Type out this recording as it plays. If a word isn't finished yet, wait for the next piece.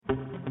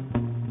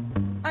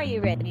Are you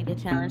ready to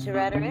challenge the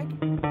rhetoric?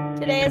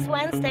 Today is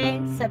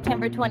Wednesday,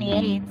 September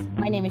 28th.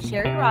 My name is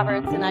Cheri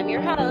Roberts, and I'm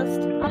your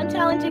host on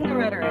Challenging the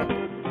Rhetoric.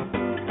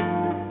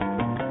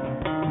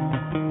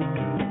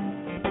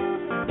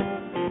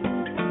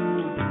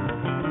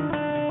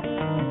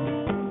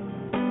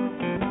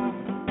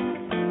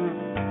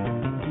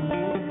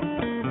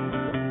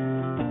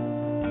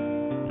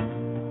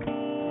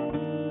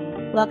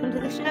 Welcome to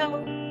the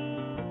show.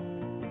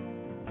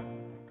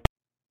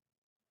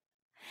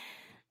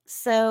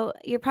 So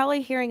you're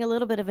probably hearing a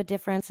little bit of a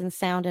difference in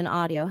sound and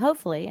audio,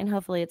 hopefully, and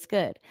hopefully it's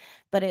good.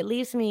 But it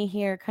leaves me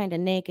here kind of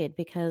naked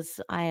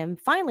because I am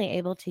finally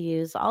able to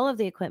use all of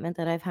the equipment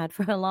that I've had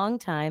for a long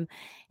time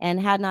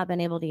and had not been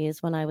able to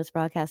use when I was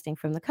broadcasting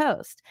from the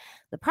coast.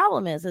 The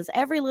problem is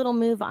every little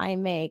move I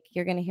make,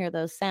 you're going to hear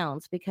those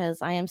sounds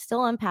because I am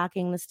still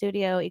unpacking. The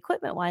studio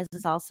equipment-wise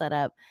is all set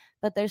up,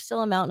 but there's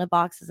still a mountain of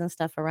boxes and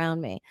stuff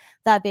around me.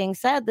 That being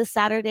said, this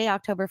Saturday,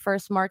 October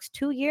 1st, marks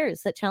 2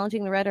 years that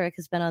Challenging the Rhetoric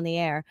has been on the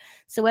air.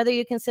 So whether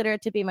you consider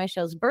it to be my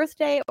show's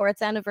birthday or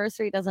its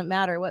anniversary doesn't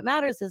matter. What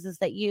matters is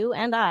that you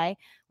and I,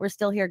 we're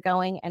still here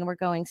going, and we're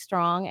going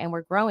strong, and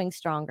we're growing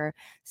stronger.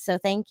 So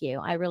thank you.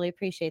 I really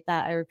appreciate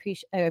that.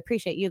 I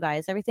appreciate you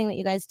guys, everything that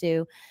you guys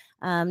do.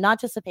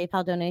 Not just the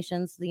PayPal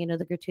donations,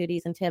 the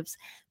gratuities and tips,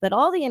 but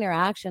all the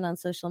interaction on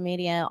social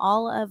media,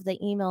 all of the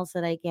emails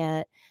that I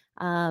get.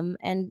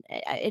 And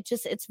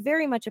it's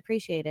very much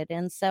appreciated.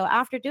 And so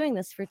after doing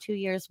this for 2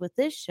 years with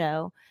this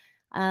show,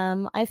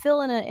 I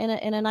feel in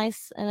a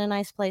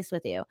nice place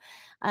with you.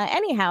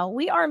 Anyhow,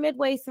 we are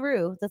midway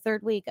through the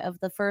third week of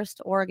the first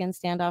Oregon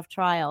standoff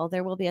trial.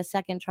 There will be a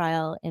second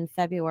trial in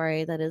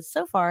February that is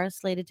so far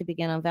slated to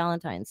begin on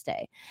Valentine's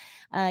Day.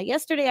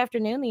 Yesterday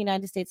afternoon, the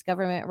United States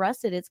government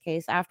rested its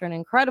case after an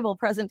incredible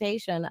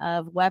presentation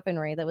of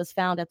weaponry that was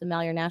found at the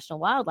Malheur National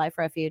Wildlife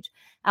Refuge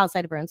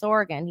outside of Burns,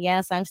 Oregon.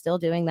 Yes, I'm still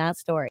doing that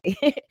story.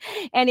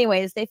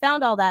 Anyways, they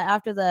found all that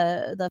after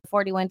the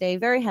 41-day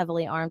very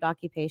heavily armed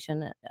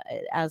occupation,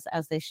 as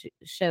they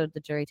showed the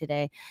jury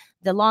today.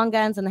 The long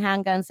guns and the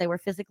handguns, they were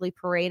physically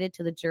paraded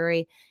to the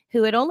jury,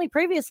 who had only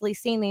previously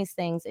seen these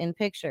things in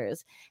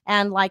pictures.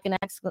 And like an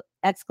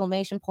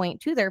exclamation point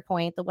to their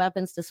point, the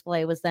weapons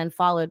display was then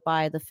followed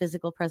by the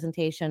physical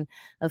presentation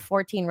of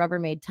 14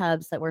 Rubbermaid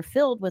tubs that were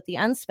filled with the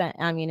unspent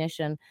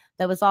ammunition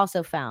that was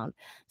also found.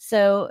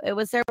 So it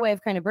was their way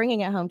of kind of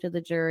bringing it home to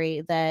the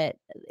jury that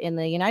in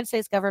the United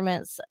States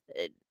government's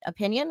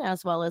opinion,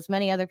 as well as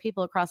many other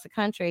people across the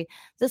country,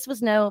 this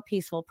was no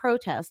peaceful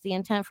protest. The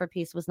intent for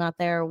peace was not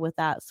there with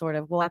that sort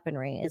of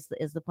weaponry,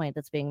 is the point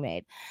that's being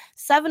made.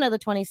 7 of the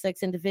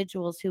 26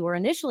 individuals who were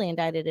initially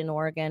indicted in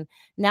Oregon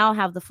now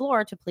have the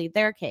floor to plead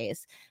their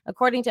case.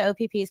 According to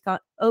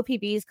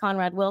OPB's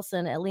Conrad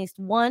Wilson, at least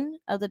one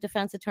of the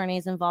defense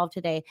attorneys involved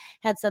today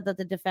had said that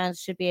the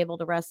defense should be able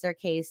to rest their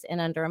case in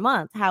under a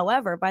month.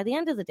 However, by the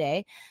end of the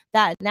day,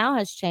 that now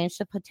has changed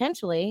to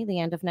potentially the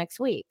end of next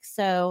week.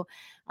 So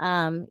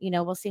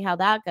we'll see how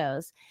that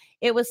goes.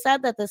 It was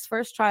said that this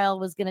first trial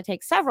was going to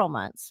take several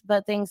months,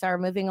 but things are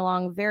moving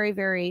along very,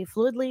 very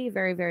fluidly,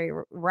 very, very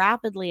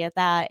rapidly at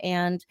that.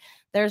 And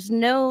there's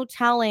no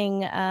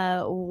telling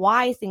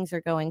why things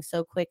are going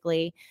so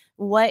quickly,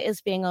 what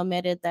is being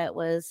omitted that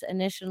was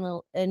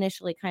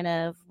initially kind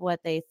of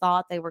what they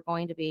thought they were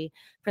going to be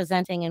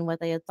presenting and what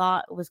they had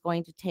thought was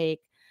going to take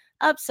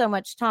up so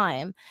much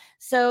time.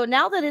 So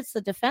now that it's the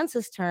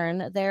defense's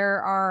turn,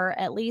 there are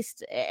at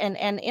least, and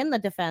in the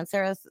defense,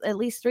 there are at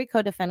least 3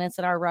 co-defendants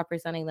that are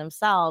representing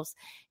themselves.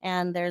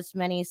 And there's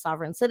many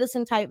sovereign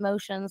citizen type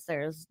motions.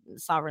 There's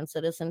sovereign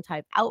citizen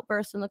type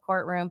outbursts in the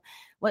courtroom.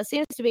 What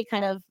seems to be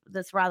kind of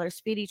this rather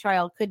speedy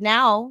trial could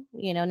now,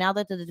 now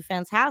that the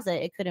defense has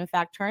it, it could in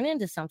fact turn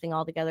into something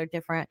altogether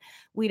different.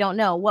 We don't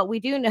know. What we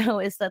do know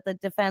is that the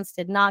defense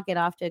did not get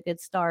off to a good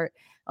start,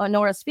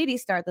 nor a speedy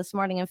start this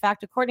morning. In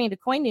fact, according to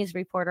Coin News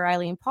reporter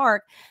Eileen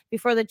Park,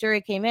 before the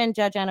jury came in,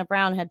 Judge Anna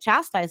Brown had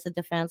chastised the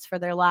defense for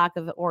their lack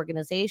of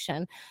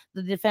organization.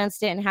 The defense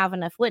didn't have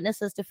enough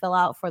witnesses to fill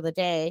out for the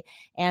day,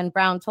 and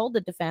Brown told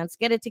the defense,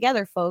 "Get it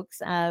together, folks."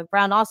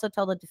 Brown also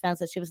told the defense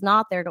that she was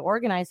not there to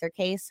organize their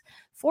case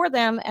for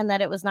them and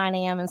that it was 9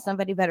 a.m. and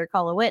somebody better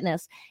call a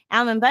witness.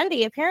 Ammon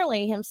Bundy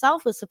apparently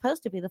himself was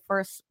supposed to be the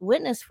first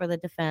witness for the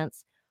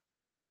defense.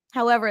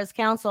 However, as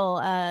counsel,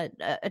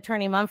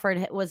 Attorney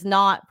Mumford was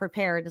not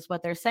prepared, is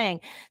what they're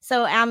saying.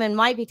 So Ammon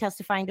might be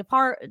testifying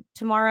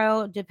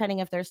tomorrow, depending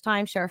if there's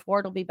time. Sheriff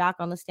Ward will be back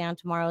on the stand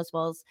tomorrow, as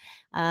well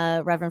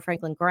as Reverend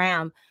Franklin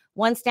Graham.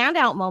 One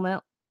standout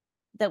moment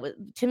that was,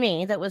 to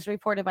me, that was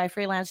reported by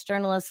freelance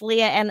journalist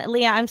Leah. And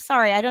Leah, I'm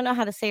sorry, I don't know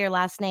how to say your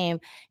last name.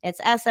 It's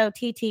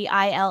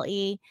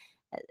Sottile.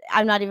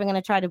 I'm not even going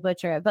to try to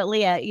butcher it. But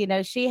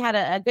Leah, she had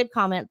a good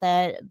comment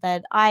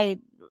that I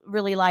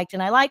really liked,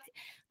 and I like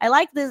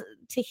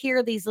to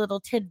hear these little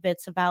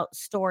tidbits about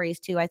stories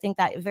too. I think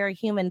that very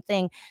human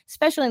thing,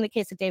 especially in the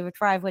case of David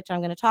Fry, which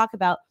I'm going to talk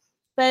about.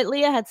 But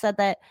Leah had said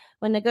that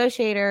when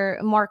negotiator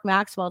Mark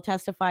Maxwell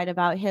testified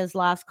about his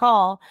last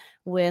call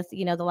with,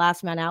 the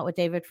last man out with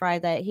David Fry,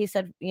 that he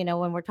said,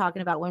 when we're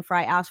talking about when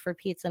Fry asked for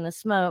pizza and a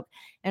smoke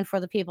and for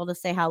the people to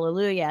say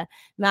hallelujah,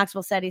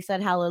 Maxwell said he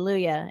said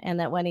hallelujah. And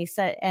that when he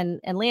said, and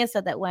Leah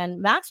said that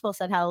when Maxwell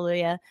said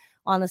hallelujah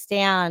on the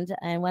stand,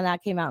 and when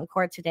that came out in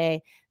court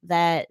today,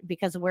 that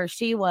because of where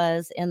she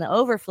was in the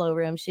overflow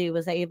room, she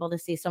was able to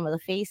see some of the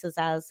faces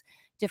as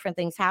different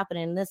things happen.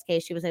 In this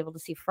case, she was able to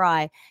see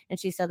Fry, and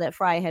she said that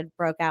Fry had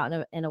broke out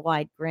in a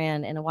wide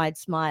grin and a wide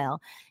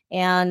smile.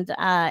 And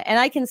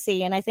I can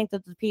see, and I think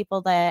that the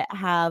people that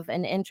have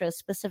an interest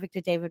specific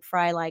to David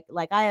Fry, like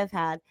I have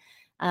had,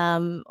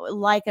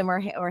 like him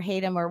or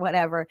hate him or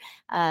whatever,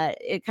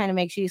 it kind of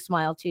makes you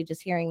smile too,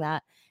 just hearing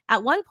that.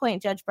 At one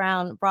point, Judge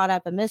Brown brought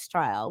up a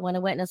mistrial when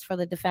a witness for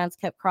the defense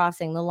kept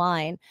crossing the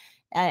line.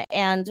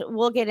 And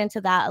we'll get into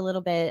that a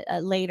little bit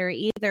later,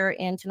 either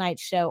in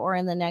tonight's show or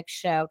in the next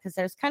show, because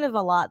there's kind of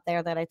a lot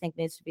there that I think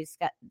needs to be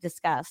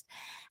discussed.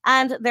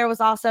 And there was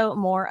also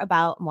more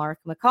about Mark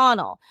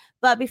McConnell.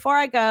 But before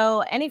I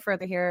go any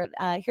further here,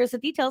 here's the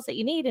details that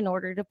you need in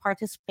order to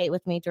participate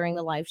with me during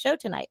the live show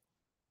tonight.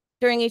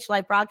 During each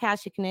live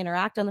broadcast, you can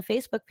interact on the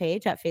Facebook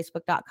page at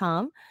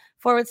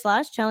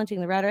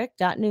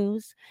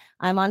facebook.com/challengingtherhetoric.news.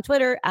 I'm on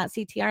Twitter at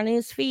CTR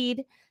News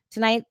Feed.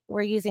 Tonight,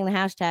 we're using the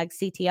hashtag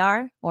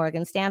CTR,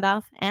 Oregon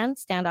Standoff, and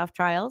Standoff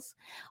Trials.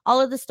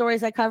 All of the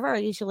stories I cover are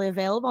usually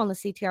available on the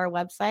CTR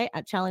website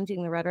at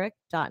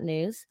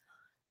challengingtherhetoric.news.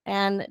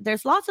 And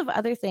there's lots of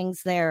other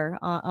things there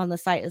on the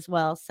site as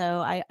well. So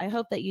I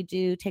hope that you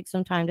do take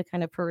some time to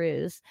kind of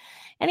peruse.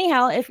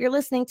 Anyhow, if you're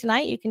listening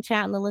tonight, you can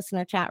chat in the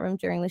listener chat room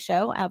during the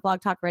show at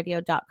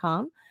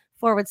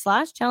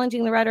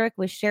blogtalkradio.com/challenging the rhetoric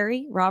with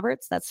Cheri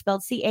Roberts. That's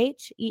spelled Cheri.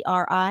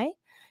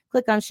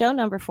 Click on show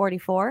number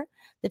 44.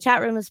 The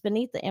chat room is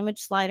beneath the image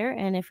slider,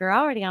 and if you're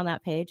already on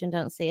that page and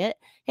don't see it,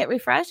 hit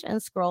refresh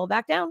and scroll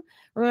back down.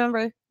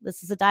 Remember,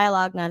 this is a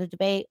dialogue, not a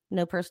debate.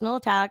 No personal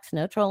attacks,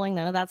 no trolling,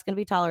 none of that's going to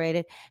be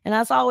tolerated. And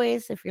as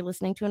always, if you're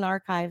listening to an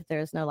archive, there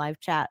is no live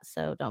chat,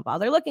 so don't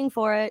bother looking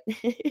for it.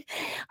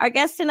 Our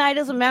guest tonight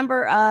is a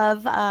member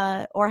of,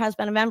 or has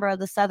been a member of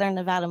the Southern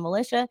Nevada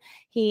Militia.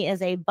 He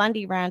is a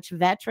Bundy Ranch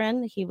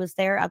veteran. He was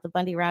there at the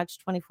Bundy Ranch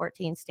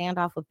 2014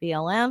 standoff with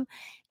BLM,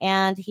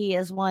 and he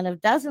is one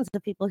of dozens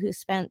of people who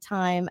spent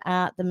time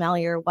at the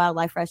Malheur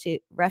Wildlife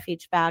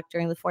Refuge back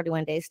during the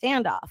 41-day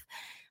standoff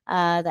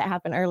that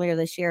happened earlier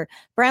this year.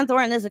 Brand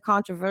Thornton is a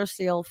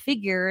controversial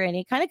figure, and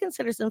he kind of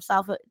considers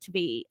himself to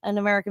be an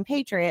American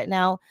patriot.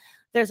 Now,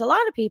 there's a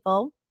lot of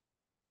people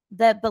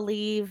that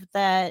believe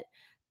that,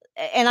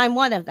 and I'm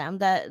one of them,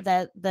 that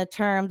the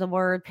term, the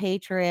word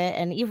patriot,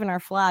 and even our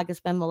flag has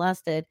been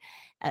molested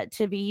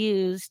to be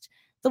used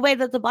the way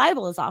that the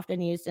Bible is often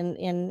used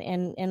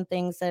in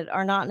things that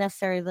are not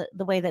necessarily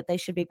the way that they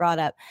should be brought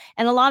up.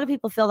 And a lot of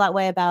people feel that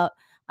way about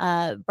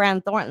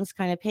Brand Thornton's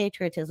kind of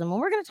patriotism. And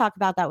we're going to talk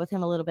about that with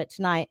him a little bit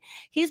tonight.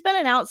 He's been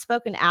an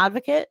outspoken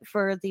advocate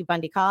for the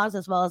Bundy cause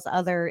as well as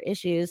other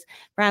issues.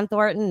 Brand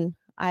Thornton,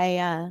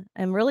 I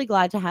am really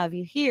glad to have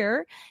you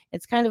here.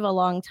 It's kind of a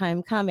long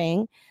time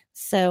coming.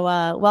 So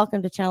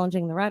welcome to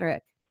Challenging the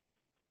Rhetoric.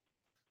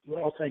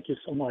 Well, thank you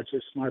so much.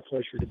 It's my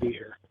pleasure to be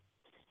here.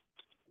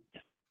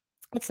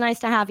 It's nice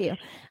to have you.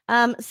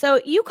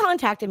 So you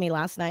contacted me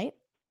last night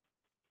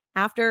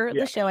after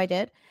the show I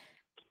did.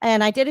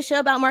 And I did a show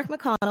about Mark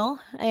McConnell.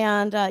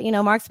 And,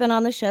 Mark's been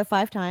on the show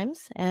 5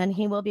 times, and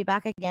he will be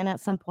back again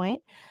at some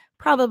point,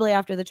 probably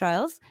after the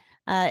trials.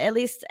 At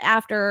least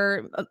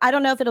after, I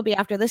don't know if it'll be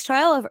after this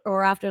trial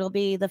or after it'll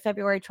be the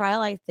February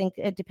trial. I think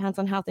it depends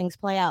on how things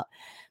play out.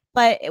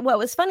 But what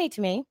was funny to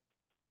me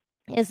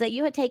is that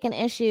you had taken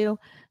issue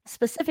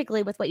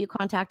specifically with what you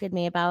contacted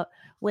me about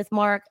with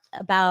Mark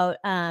about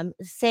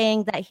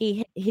saying that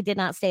he did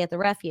not stay at the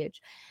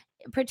refuge.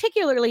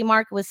 Particularly,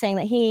 Mark was saying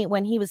that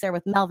when he was there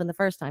with Melvin the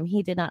first time,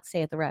 he did not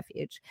stay at the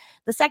refuge.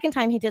 The second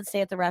time he did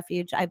stay at the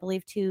refuge, I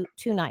believe two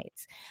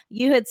nights.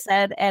 You had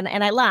said, and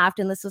I laughed,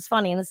 and this was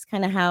funny, and this is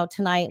kind of how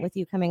tonight with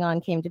you coming on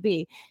came to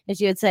be,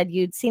 is you had said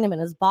you'd seen him in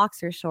his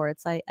boxer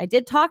shorts. I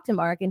did talk to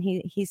Mark, and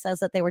he says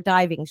that they were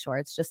diving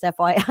shorts, just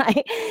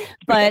FYI.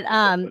 But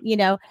and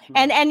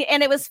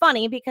it was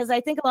funny because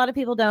I think a lot of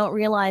people don't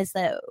realize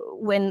that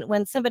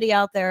when somebody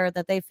out there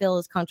that they feel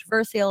is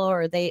controversial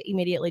or they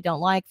immediately don't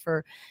like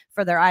for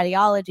their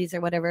ideologies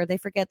or whatever, they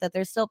forget that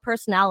there's still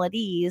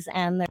personalities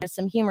and there's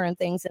some humor and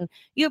things. And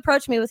you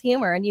approached me with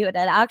humor, and you had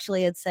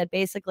actually said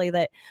basically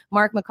that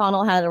Mark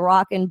McConnell had a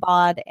rockin'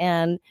 bod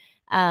and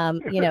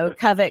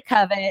covet,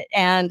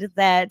 and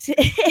that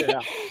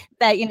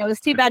that it was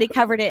too bad he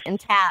covered it in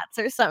tats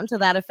or something to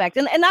that effect.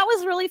 And that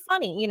was really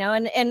funny,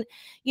 and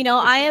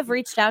I have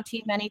reached out to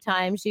you many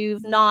times.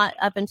 You've not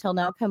up until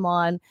now come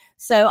on.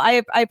 So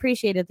I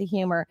appreciated the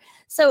humor.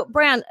 So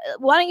Brand,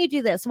 why don't you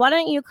do this? Why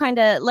don't you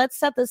let's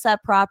set this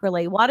up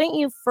properly. Why don't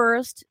you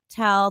first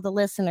tell the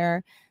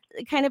listener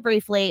kind of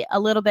briefly a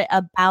little bit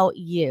about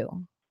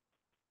you?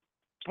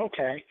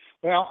 Okay.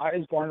 Well, I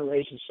was born and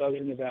raised in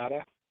Southern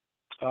Nevada.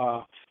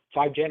 5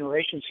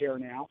 generations here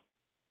now.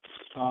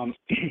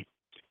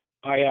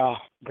 I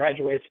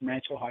graduated from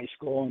Rancho High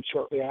School, and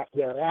shortly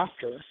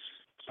thereafter,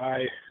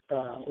 I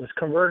was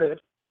converted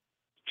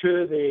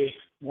to the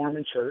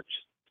Mormon Church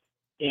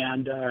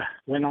and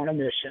went on a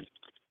mission,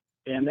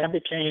 and that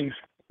became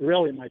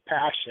really my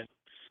passion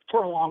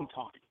for a long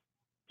time.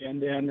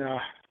 And then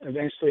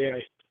eventually,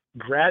 I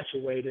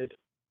graduated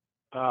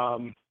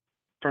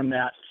from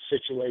that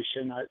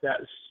situation.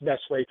 That's the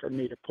best way for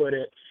me to put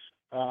it.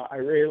 I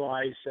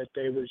realized that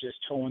they were just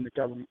towing the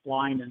government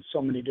line in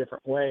so many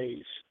different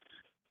ways.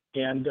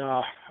 And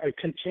I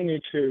continue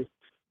to,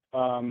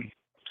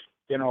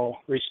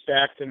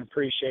 respect and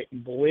appreciate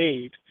and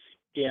believe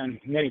in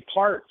many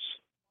parts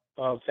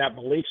of that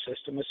belief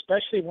system,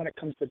 especially when it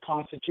comes to the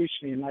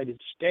Constitution of the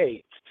United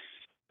States.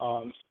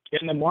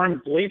 In the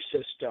Mormon belief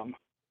system,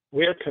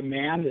 we're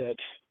commanded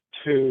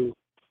to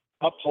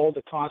uphold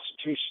the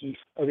Constitution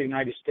of the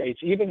United States,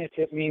 even if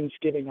it means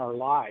giving our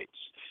lives.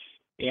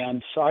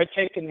 And so I've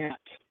taken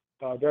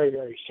that very,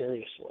 very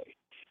seriously.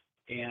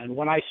 And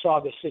when I saw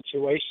the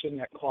situation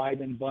that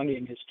Cliven Bundy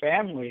and his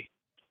family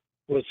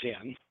was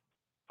in,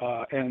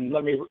 and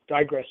let me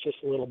digress just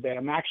a little bit.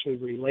 I'm actually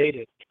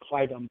related to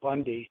Cliven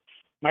Bundy.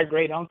 My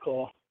great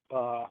uncle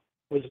was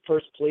the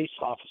first police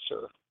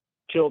officer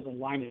killed in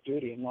line of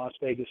duty in Las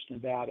Vegas,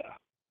 Nevada.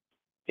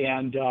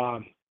 And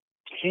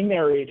he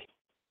married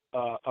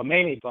a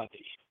Mamie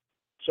Bundy.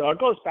 So it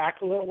goes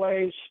back a little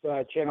ways,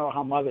 but you know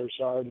how mothers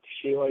are.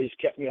 She always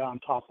kept me on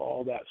top of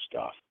all that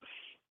stuff.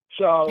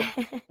 So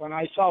when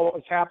I saw what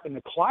was happening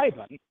to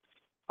Cliven,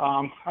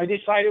 I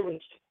decided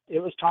it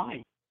was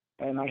time.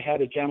 And I had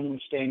a gentleman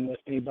staying with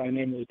me by the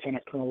name of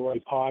Lieutenant Colonel Roy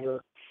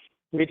Potter.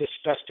 We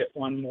discussed it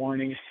one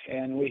morning,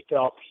 and we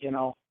felt,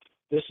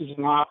 this is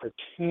an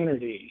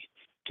opportunity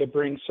to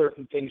bring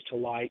certain things to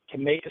light, to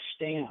make a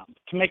stand,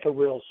 to make a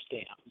real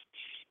stand.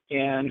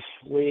 And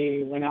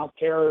we went out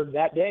there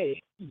that day.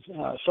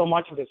 So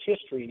much of it's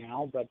history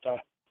now, but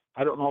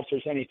I don't know if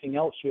there's anything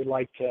else you'd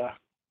like to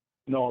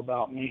know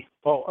about me.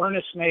 Oh,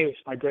 Ernest May was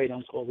my great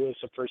uncle, who was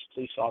the first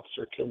police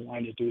officer killed in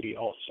line of duty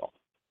also.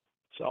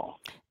 So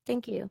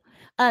Thank you.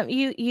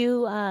 You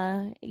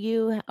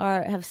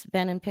have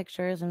been in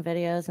pictures and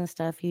videos and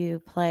stuff. You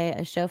play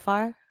a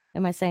shofar.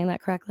 Am I saying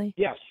that correctly?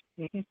 yes,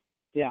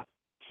 yeah.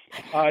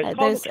 It's called the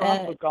There's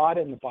trump of God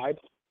in the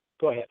Bible.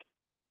 Go ahead.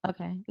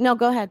 Okay. No,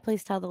 go ahead.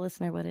 Please tell the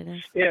listener what it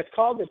is. Yeah, it's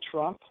called the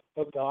trump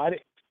of God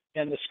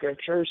in the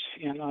scriptures,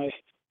 and I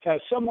have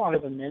somewhat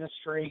of a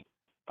ministry,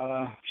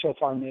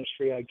 shofar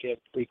ministry. I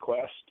get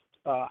requests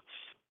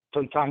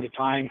from time to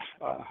time,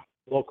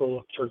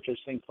 local churches,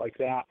 things like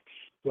that.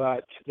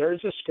 But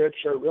there's a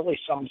scripture that really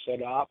sums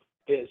it up.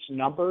 It's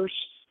Numbers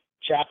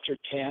chapter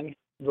 10,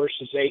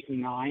 verses 8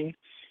 and 9.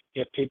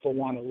 If people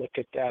want to look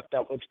at that,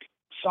 that would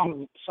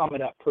sum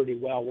it up pretty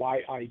well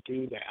why I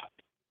do that.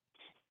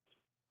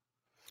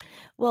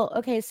 Well,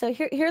 okay, so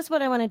here's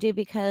what I want to do,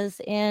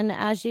 because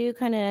as you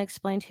kind of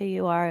explained who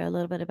you are, a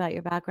little bit about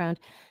your background,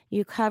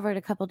 you covered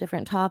a couple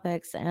different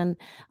topics, and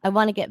I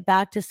want to get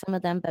back to some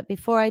of them. But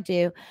before I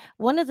do,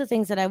 one of the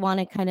things that I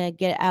want to kind of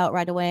get out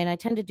right away, and I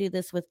tend to do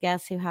this with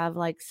guests who have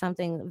like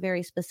something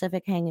very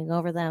specific hanging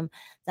over them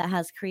that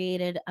has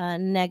created a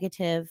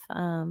negative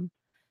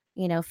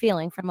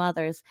feeling from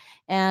others.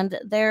 And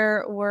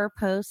there were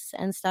posts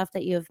and stuff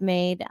that you have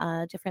made,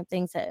 different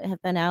things that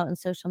have been out in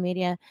social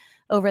media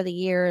over the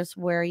years,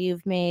 where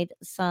you've made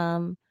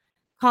some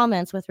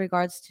comments with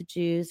regards to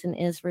Jews and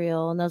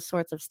Israel and those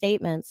sorts of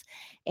statements.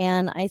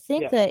 And I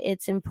think Yes, that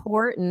it's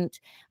important.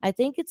 I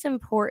think it's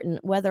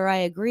important, whether I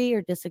agree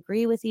or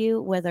disagree with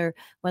you, whether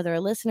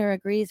a listener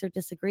agrees or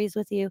disagrees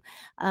with you,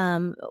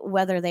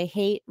 whether they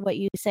hate what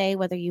you say,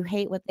 whether you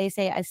hate what they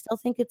say. I still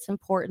think it's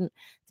important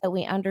that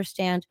we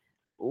understand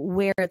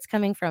where it's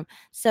coming from.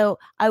 So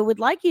I would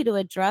like you to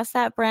address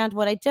that, Brand.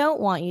 What I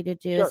don't want you to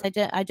do is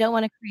sure. I don't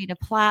want to create a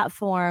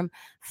platform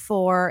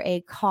for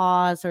a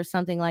cause or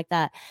something like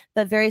that,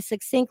 but very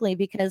succinctly,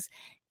 because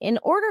in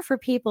order for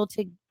people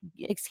to,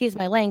 excuse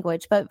my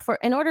language, but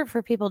in order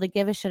for people to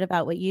give a shit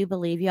about what you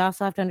believe, you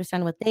also have to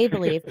understand what they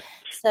believe.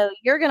 So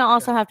you're going to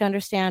also Yeah, have to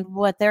understand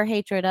what their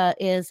hatred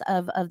is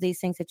of these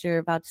things that you're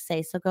about to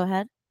say. So go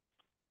ahead.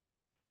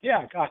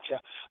 yeah, gotcha.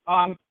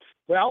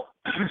 Well,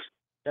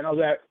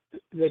 that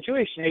the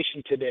Jewish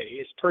nation today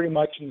is pretty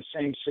much in the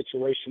same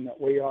situation that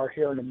we are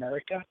here in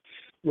America,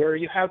 where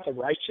you have the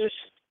righteous,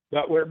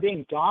 but we're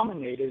being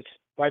dominated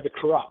by the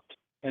corrupt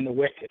and the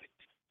wicked.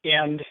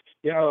 And,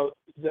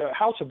 the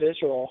house of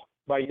Israel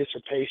by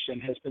usurpation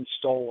has been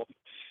stolen.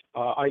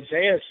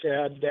 Isaiah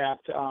said that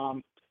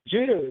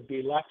Judah would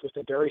be left with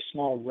a very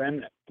small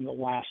remnant in the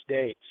last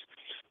days.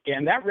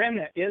 And that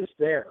remnant is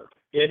there.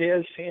 It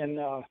is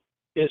in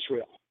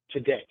Israel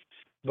today.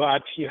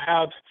 But you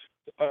have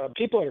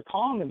people that are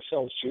calling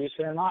themselves Jews.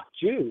 They're not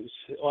Jews.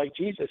 Like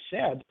Jesus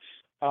said,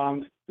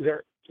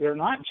 they're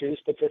not Jews,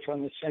 but they're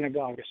from the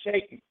synagogue of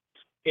Satan.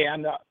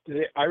 And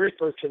I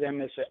refer to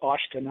them as the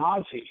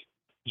Ashkenazi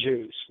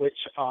Jews, which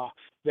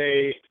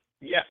they're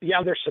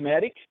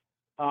Semitic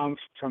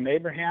from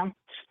Abraham.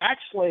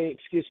 Actually,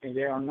 excuse me,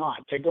 they are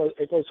not. It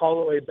goes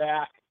all the way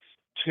back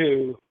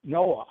to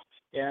Noah.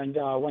 And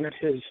one of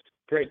his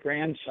great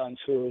grandsons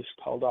who is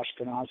called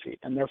Ashkenazi,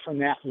 and they're from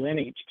that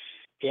lineage.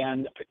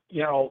 And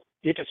you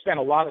could spend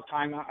a lot of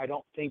time on. I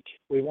don't think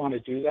we want to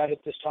do that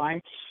at this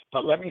time.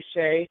 But let me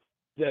say,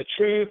 the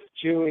true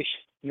Jewish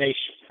nation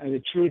and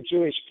the true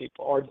Jewish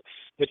people, or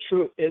the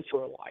true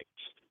Israelites,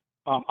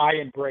 I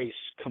embrace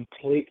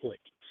completely.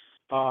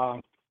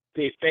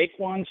 The fake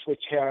ones,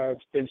 which have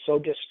been so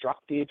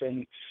destructive,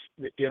 and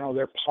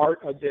they're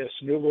part of this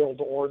New World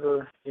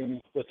Order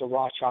with the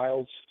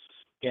Rothschilds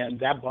and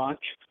that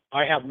bunch.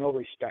 I have no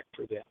respect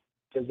for them.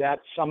 Does that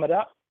sum it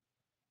up?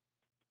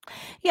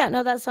 Yeah,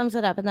 no, that sums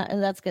it up, and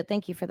that's good.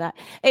 Thank you for that.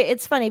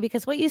 It's funny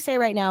because what you say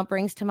right now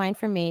brings to mind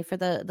for me, for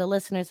the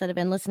listeners that have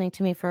been listening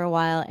to me for a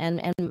while,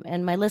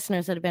 and my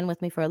listeners that have been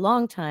with me for a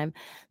long time.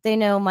 They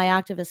know my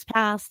activist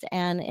past,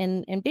 and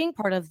in being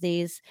part of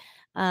these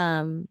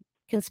um,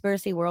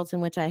 conspiracy worlds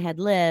in which I had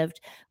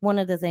lived. One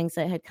of the things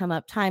that had come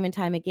up time and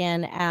time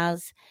again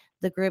as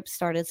the groups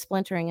started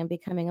splintering and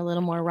becoming a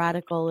little more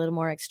radical, a little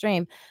more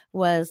extreme,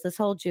 was this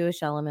whole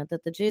Jewish element,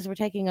 that the Jews were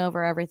taking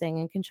over everything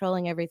and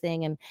controlling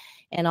everything,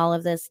 and all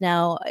of this.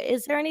 Now,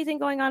 is there anything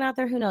going on out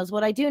there? Who knows?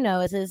 What I do know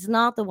is it's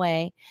not the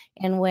way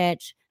in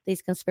which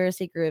these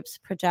conspiracy groups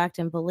project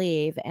and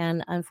believe,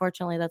 and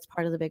unfortunately, that's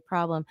part of the big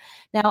problem.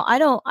 Now, I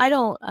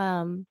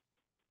don't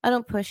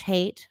push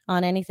hate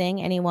on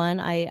anything,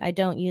 anyone. I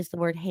don't use the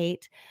word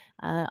hate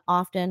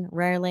often,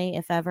 rarely,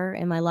 if ever,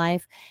 in my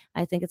life.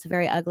 I think it's a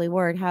very ugly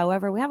word.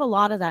 However, we have a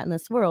lot of that in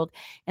this world.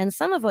 And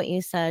some of what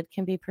you said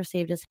can be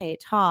perceived as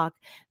hate talk,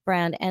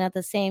 Brand. And at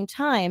the same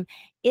time,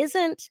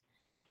 isn't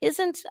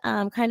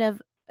kind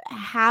of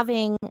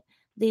having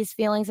these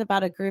feelings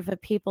about a group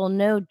of people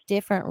no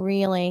different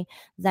really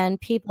than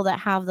people that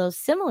have those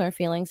similar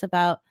feelings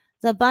about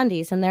the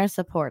Bundys and their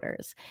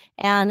supporters.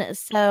 And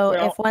so if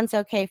Well, one's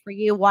okay for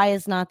you, why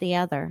is not the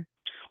other?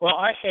 well,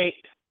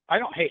 I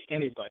don't hate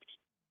anybody.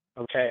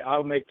 Okay,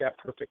 I'll make that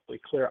perfectly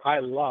clear. I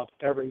love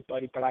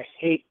everybody, but I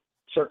hate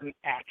certain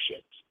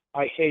actions.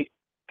 I hate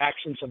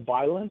actions of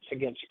violence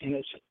against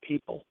innocent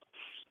people.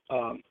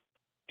 Um,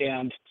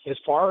 and as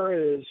far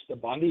as the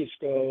Bundys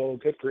go,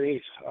 good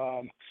grief.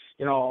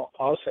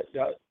 Also,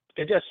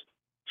 it just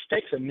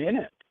takes a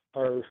minute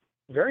or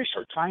a very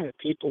short time that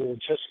people will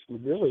just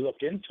really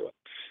look into it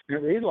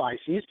and realize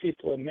these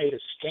people have made a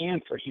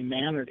stand for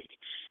humanity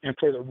and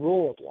for the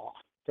rule of law,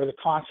 for the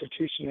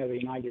Constitution of the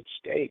United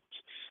States.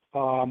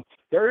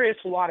 There is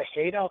a lot of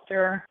hate out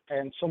there,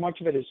 and so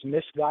much of it is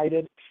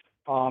misguided.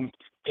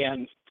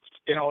 And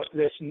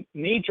this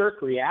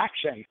knee-jerk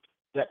reaction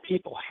that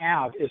people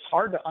have is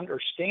hard to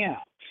understand.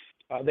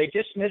 They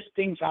dismiss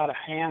things out of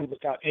hand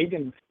without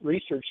even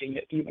researching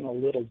it even a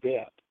little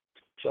bit.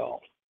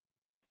 So,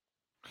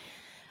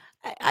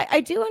 I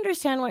do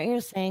understand what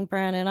you're saying,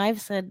 Brandon. I've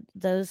said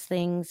those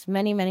things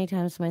many, many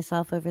times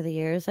myself over the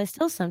years. I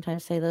still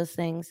sometimes say those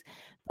things,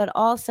 but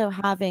also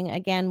having,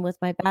 again, with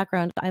my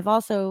background, I've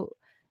also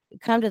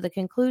come to the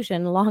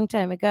conclusion a long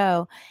time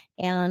ago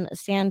and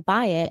stand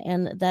by it,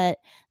 and that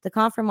the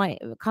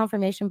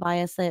confirmation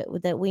bias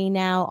that we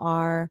now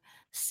are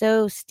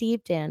so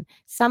steeped in,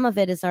 some of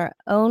it is our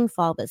own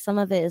fault, but some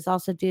of it is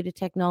also due to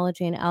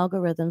technology and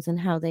algorithms and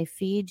how they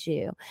feed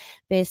you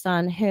based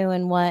on who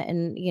and what,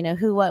 and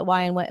who, what,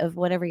 why, and what of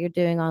whatever you're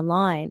doing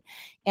online.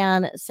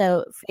 And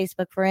so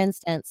Facebook, for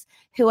instance,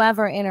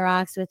 whoever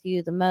interacts with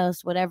you the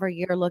most, whatever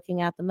you're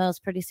looking at the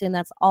most, pretty soon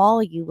that's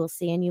all you will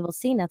see, and you will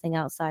see nothing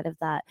outside of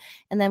that.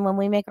 And then when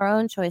we make our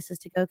own choices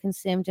to go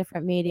consume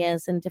different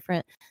medias and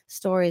different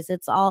stories,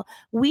 it's all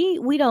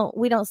we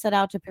don't set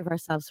out to prove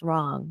ourselves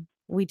wrong.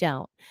 We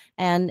don't.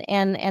 And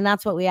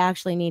that's what we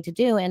actually need to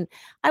do. And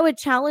I would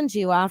challenge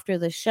you after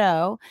the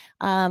show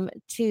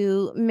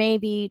to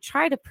maybe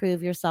try to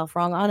prove yourself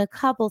wrong on a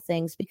couple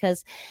things,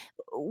 because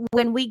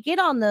when we get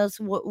on those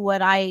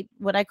what I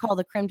call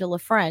the creme de la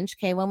French,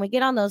 okay, when we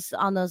get on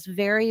those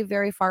very,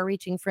 very far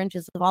reaching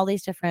fringes of all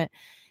these different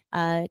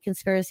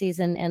conspiracies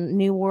and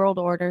new world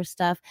order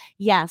stuff.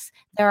 Yes,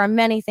 there are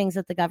many things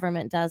that the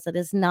government does that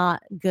is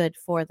not good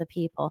for the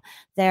people.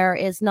 There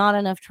is not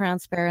enough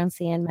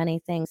transparency in many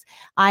things.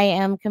 I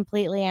am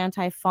completely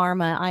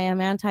anti-pharma. I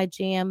am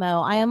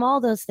anti-GMO. I am all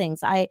those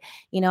things. I've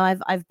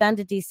been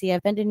to DC.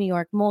 I've been to New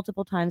York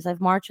multiple times. I've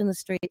marched in the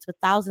streets with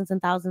thousands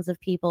and thousands of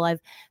people.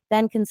 I've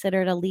been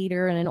considered a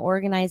leader and an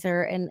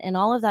organizer and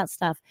all of that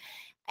stuff.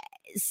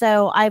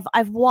 So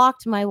I've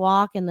walked my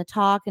walk and the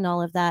talk and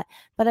all of that,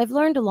 but I've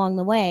learned along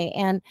the way,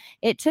 and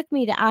it took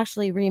me to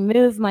actually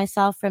remove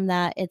myself from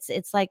that.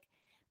 It's like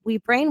we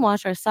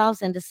brainwash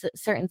ourselves into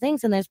certain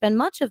things, and there's been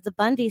much of the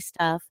Bundy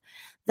stuff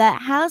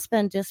that has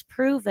been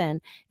disproven,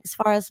 as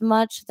far as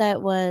much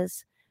that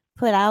was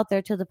put out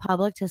there to the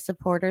public, to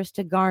supporters,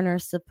 to garner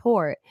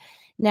support.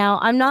 Now,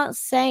 I'm not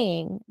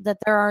saying that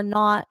there are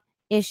not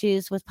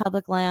issues with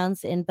public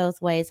lands in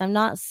both ways. I'm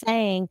not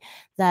saying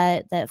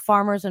that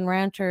farmers and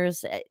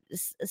ranchers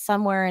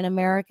somewhere in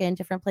America, in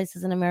different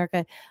places in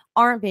America,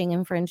 aren't being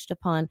infringed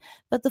upon.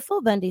 But the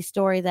full Bundy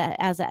story, that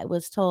as it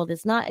was told,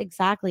 is not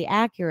exactly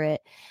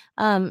accurate.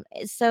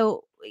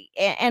 So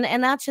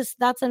and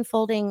that's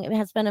unfolding, it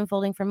has been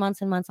unfolding for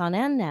months and months on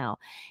end now.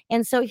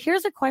 And so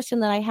here's a question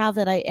that I have,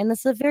 and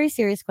this is a very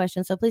serious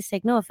question, so please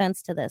take no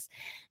offense to this.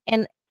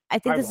 And I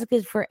think I this is will.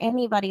 good for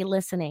anybody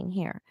listening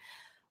here.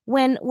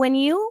 When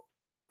you,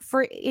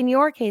 for in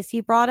your case,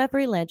 you brought up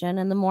religion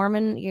and the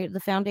Mormon, the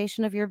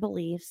foundation of your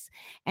beliefs,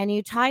 and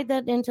you tied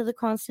that into the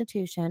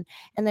Constitution,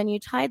 and then you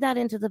tied that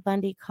into the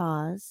Bundy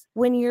cause.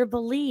 When your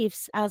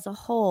beliefs as a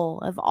whole,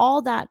 of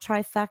all that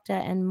trifecta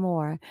and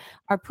more,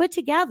 are put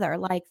together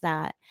like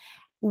that,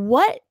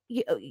 what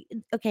you,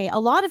 okay, a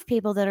lot of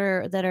people that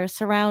are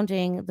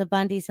surrounding the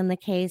Bundys in the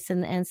case,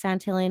 and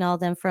Santilli and all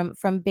them,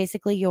 from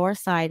basically your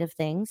side of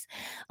things,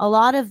 a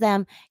lot of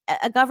them,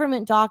 a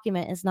government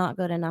document is not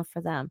good enough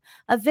for them,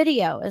 a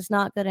video is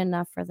not good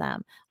enough for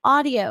them,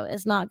 audio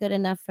is not good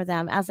enough for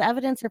them as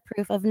evidence or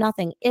proof of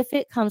nothing if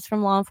it comes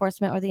from law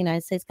enforcement or the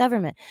United States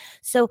government.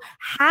 So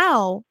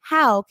how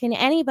can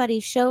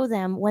anybody show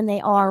them when they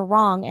are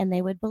wrong and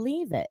they would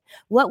believe it?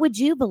 What would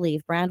you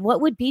believe, Brand?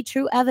 What would be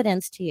true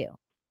evidence to you?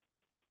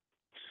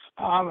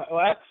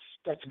 Well,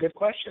 that's a good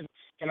question,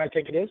 and I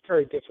think it is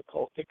very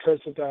difficult because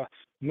of the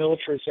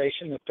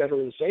militarization, the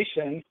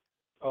federalization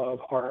of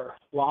our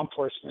law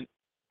enforcement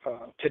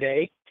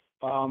today.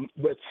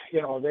 With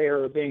they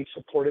are being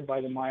supported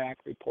by the MIAC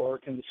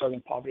report and the Southern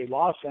Poverty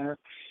Law Center,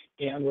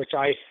 and which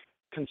I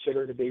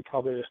consider to be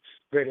probably the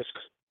greatest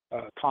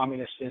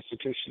communist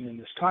institution in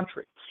this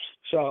country.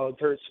 So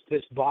there's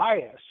this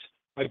bias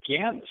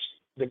against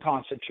the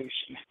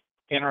Constitution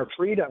and our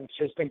freedoms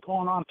has been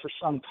going on for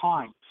some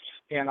time.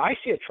 And I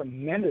see a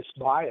tremendous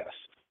bias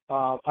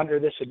under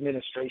this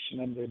administration,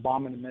 under the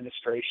Obama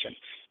administration.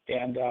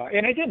 And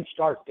it didn't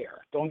start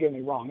there. Don't get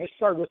me wrong. It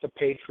started with the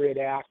Patriot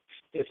Act.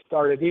 It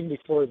started even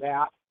before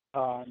that,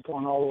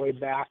 going all the way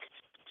back.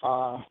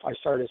 I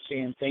started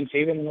seeing things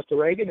even with the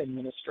Reagan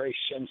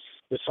administration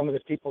with some of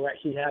the people that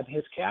he had in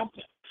his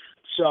cabinet.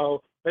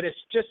 So, but it's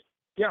just,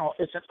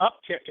 it's an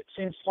uptick. It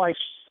seems like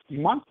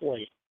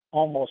monthly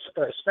almost,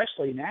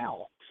 especially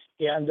now.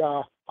 And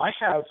I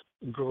have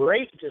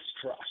great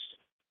distrust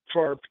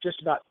for just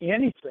about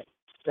anything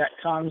that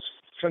comes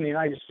from the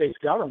United States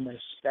government,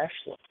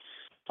 especially.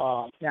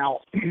 Now,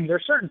 there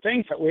are certain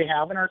things that we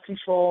have in our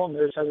control, and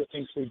there's other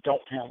things we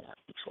don't have in our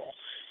control.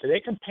 But they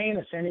can paint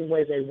us any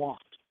way they want.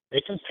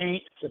 They can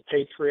paint the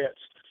patriots,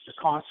 the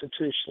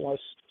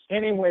constitutionalists,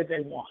 any way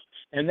they want.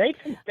 And they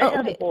Oh,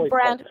 have a okay. bully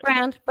Brand, pulpit.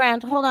 Brand,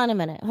 Brand, hold on a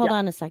minute. Hold Yeah,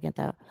 on a second,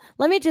 though.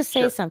 Let me just say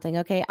sure. something,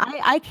 okay?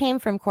 I came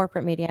from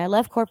corporate media. I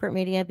left corporate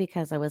media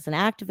because I was an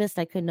activist.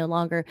 I could no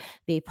longer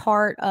be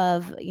part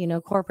of,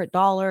 corporate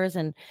dollars,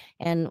 and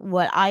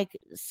what I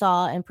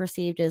saw and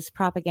perceived as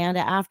propaganda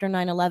after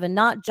 9/11,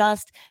 not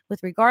just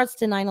with regards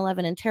to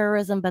 9/11 and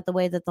terrorism, but the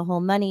way that the whole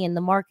money and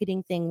the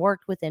marketing thing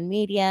worked within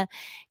media,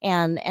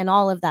 and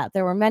all of that.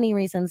 There were many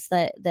reasons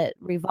that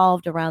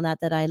revolved around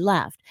that I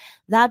left.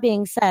 That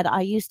being said,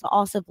 I used to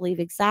also believe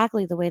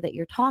exactly the way that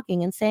you're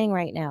talking and saying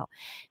right now.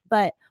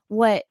 But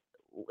what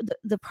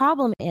the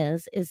problem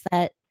is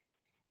that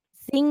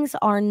things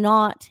are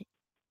not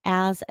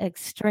as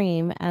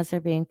extreme as they're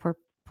being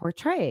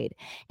portrayed.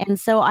 And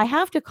so I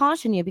have to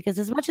caution you, because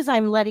as much as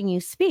I'm letting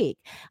you speak,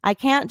 I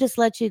can't just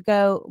let you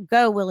go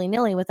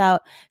willy-nilly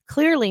without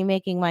clearly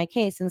making my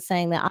case and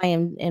saying that I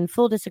am in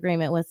full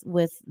disagreement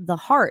with the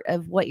heart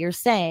of what you're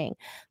saying.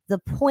 The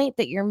point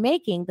that you're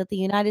making, that the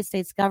United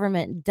States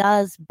government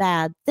does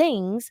bad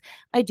things,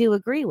 I do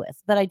agree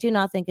with, but I do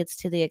not think it's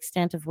to the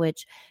extent of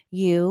which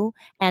you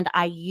and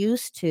I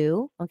used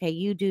to, okay,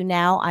 you do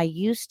now, I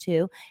used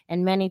to,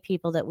 and many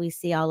people that we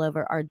see all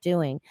over are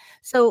doing.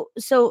 So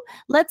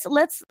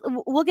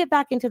we'll get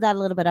back into that a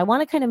little bit. I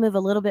want to kind of move a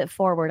little bit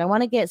forward. I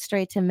want to get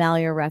straight to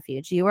Malheur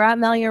Refuge. You were at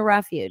Malheur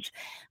Refuge.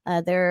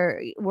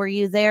 Were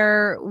you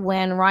there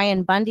when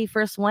Ryan Bundy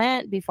first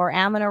went, before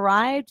Ammon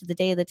arrived, the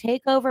day of the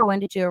takeover? When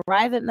did you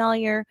arrive at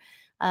Malheur,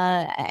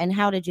 and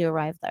how did you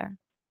arrive there?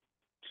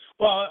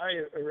 Well,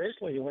 I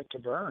originally went to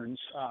Burns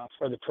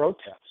for the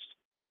protest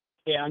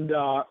and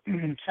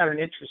had an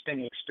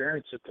interesting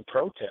experience at the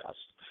protest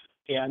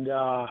and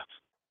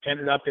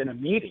ended up in a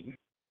meeting.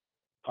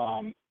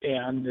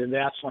 And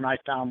that's when I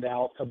found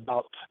out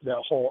about the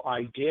whole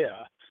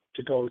idea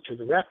to go to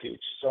the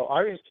refuge. So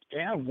I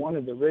am one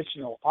of the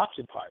original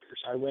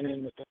occupiers. I went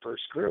in with the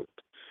first group.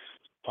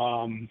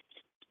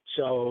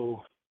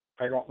 So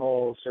I don't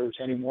know if there's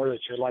any more that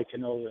you'd like to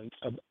know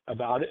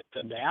about it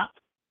than that,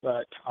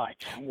 but I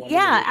am one of the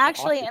Yeah, original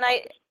actually, and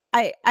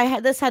occupiers. I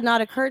had, this had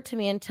not occurred to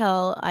me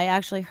until I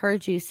actually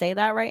heard you say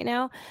that right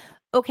now.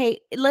 Okay,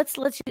 let's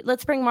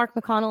bring Mark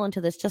McConnell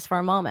into this just for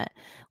a moment.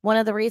 One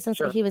of the reasons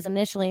that Sure. he was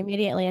initially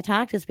immediately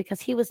attacked is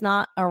because he was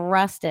not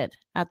arrested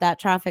at that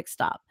traffic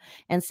stop.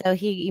 And so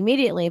he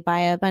immediately, by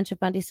a bunch of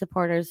Bundy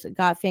supporters,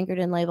 got fingered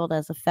and labeled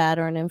as a Fed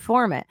or an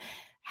informant.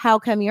 How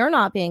come you're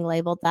not being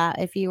labeled that?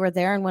 If you were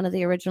there and one of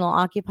the original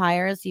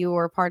occupiers, you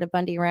were part of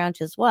Bundy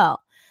Ranch as well.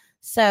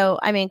 So,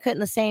 I mean, couldn't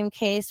the same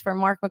case for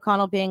Mark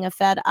McConnell being a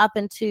Fed up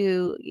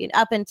until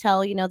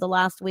the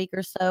last week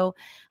or so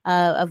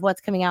of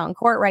what's coming out in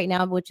court right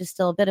now, which is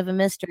still a bit of a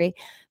mystery,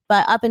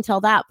 but up until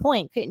that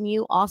point, couldn't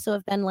you also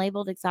have been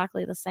labeled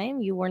exactly the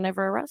same? You were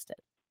never arrested.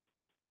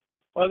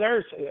 Well,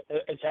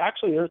 it's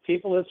actually there's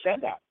people that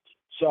said that.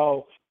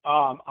 So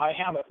I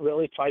haven't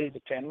really tried to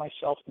defend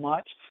myself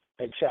much,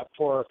 except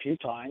for a few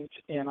times.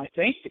 And I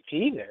think the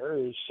key there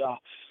is,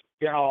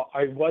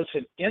 I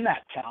wasn't in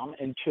that town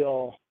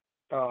until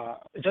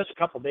just a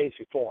couple of days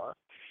before.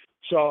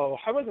 So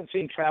I wasn't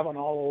seen traveling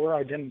all over.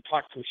 I didn't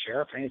talk to the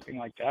sheriff or anything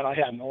like that. I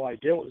had no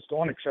idea what was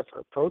going on except for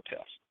a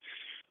protest.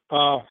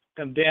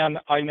 And then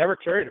I never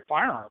carried a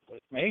firearm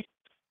with me.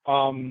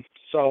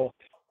 So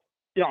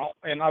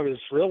and I was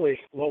really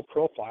low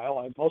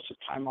profile. Most of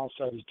the time, all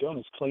I was doing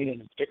was cleaning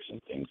and fixing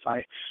things.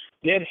 I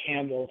did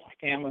handle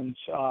Ammon's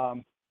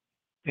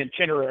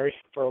itinerary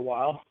for a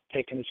while,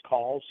 taking his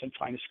calls and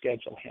trying to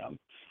schedule him.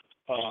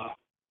 Uh,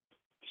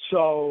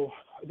 so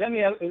then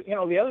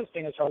the other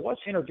thing is I was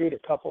interviewed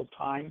a couple of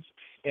times.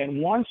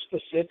 In one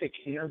specific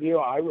interview,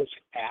 I was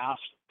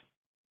asked,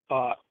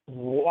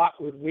 what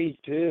would we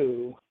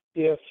do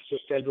if the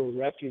federal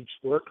refuge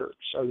workers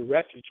or the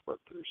refuge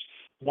workers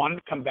wanted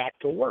to come back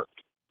to work?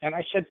 And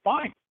I said,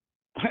 fine.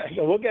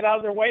 We'll get out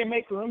of their way and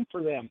make room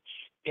for them.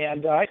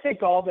 And I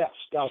think all that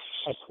stuff,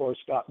 of course,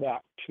 got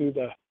back to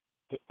the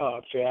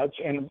feds.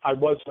 And I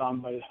was done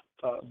by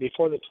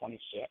before the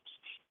 26th.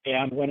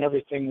 And when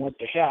everything went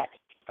to heck,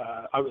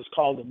 I was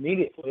called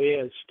immediately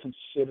as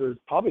considered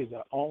probably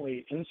the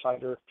only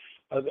insider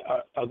of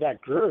that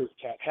group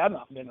that had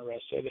not been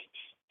arrested.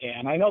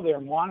 And I know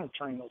they're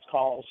monitoring those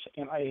calls.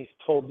 And I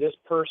told this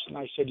person,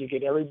 I said, you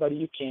get everybody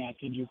you can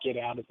and you get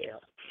out of there.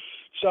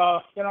 So,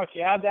 if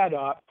you add that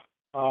up,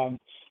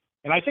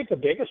 and I think the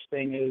biggest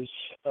thing is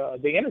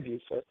the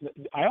interviews.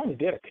 I only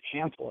did a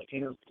handful of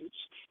interviews,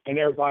 and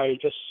they're by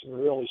just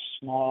really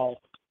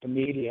small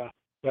media.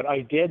 But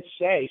I did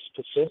say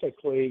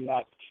specifically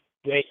that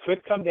they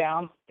could come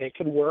down, they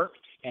could work,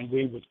 and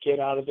we would get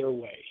out of their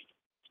way.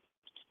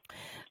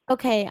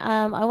 Okay,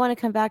 I want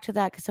to come back to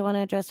that because I want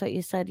to address what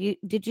you said.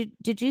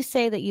 Did you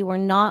say that you were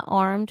not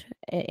armed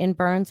in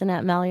Burns and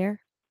at Malheur?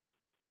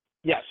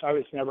 Yes, I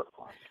was never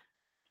armed.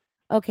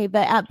 Okay,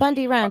 but at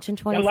Bundy Ranch in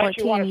Unless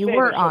you 2014, want to you say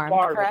were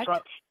armed,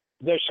 correct?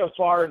 they're so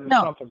far in the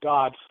No. trump of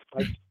God.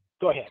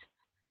 Go ahead.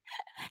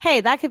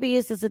 Hey, that could be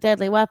used as a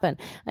deadly weapon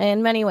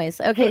in many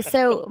ways. Okay,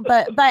 so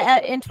but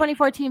in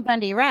 2014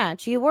 Bundy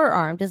Ranch, you were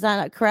armed. Is that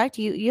not correct?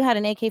 You had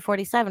an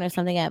AK-47 or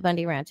something at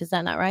Bundy Ranch. Is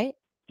that not right?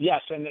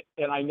 Yes, and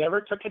I never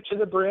took it to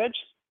the bridge.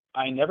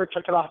 I never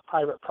took it off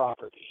private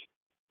property,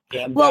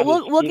 and Well,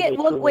 that is we'll get easily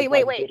we'll provable by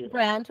the wait, video.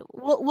 Brand.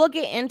 We'll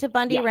get into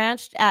Bundy Yeah,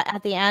 Ranch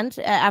at the end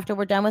after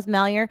we're done with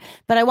Malheur.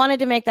 But I wanted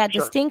to make that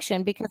sure.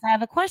 distinction because I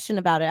have a question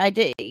about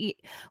it.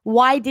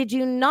 Why did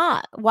you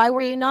not? Why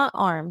were you not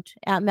armed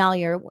at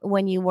Malheur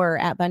when you were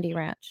at Bundy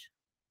Ranch?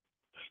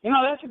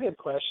 That's a good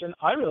question.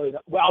 I really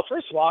don't. Well,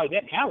 first of all, I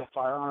didn't have a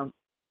firearm,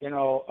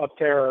 up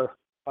there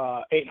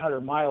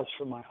 800 miles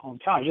from my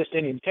hometown. I just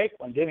didn't even take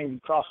one. Didn't even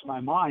cross my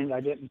mind. I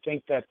didn't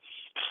think that.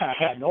 I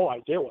had no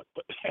idea what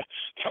that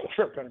we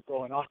were going to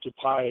go and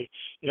occupy,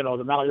 the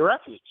Malheur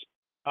Refuge.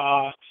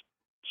 And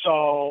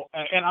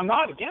I'm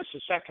not against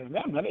the Second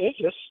Amendment. It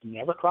just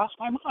never crossed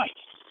my mind.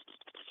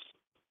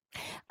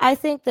 I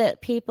think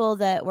that people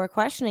that were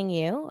questioning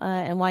you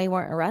and why you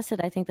weren't arrested,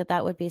 I think that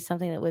that would be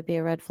something that would be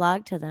a red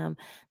flag to them,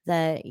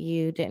 that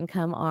you didn't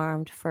come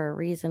armed for a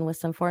reason with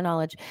some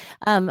foreknowledge.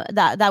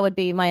 That would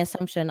be my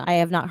assumption. I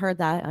have not heard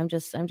that. I'm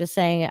just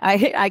saying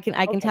I can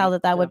tell Okay.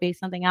 that that Yeah. would be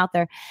something out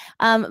there.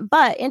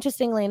 But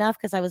interestingly enough,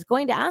 because I was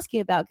going to ask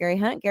you about Gary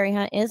Hunt. Gary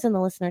Hunt is in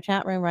the listener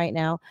chat room right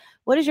now.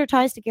 What is your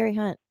ties to Gary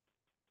Hunt?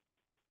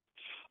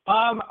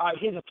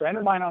 He's a friend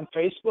of mine on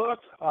Facebook.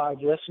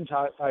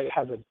 I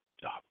have a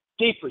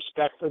deep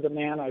respect for the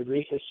man. I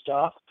read his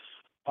stuff.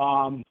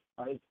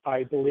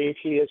 I believe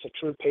he is a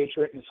true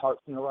patriot and his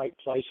heart's in the right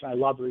place, and I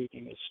love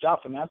reading his stuff.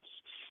 And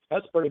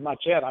that's pretty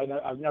much it.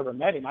 I've never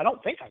met him. I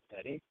don't think I've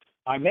met him.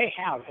 I may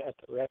have at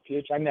the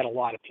refuge. I met a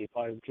lot of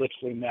people. I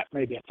literally met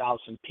maybe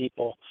 1,000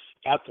 people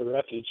at the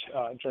refuge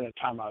during the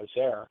time I was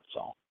there.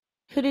 So,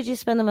 Who did you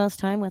spend the most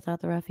time with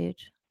at the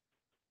refuge?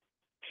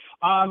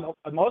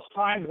 most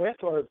time with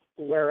or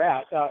where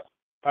at?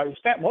 I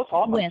spent most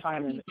all my With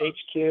time in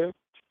people. HQ.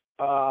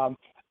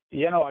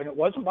 And it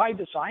wasn't by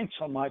design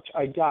so much.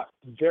 I got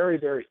very,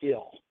 very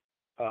ill.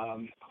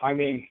 I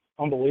mean,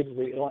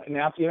 unbelievably ill. And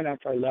even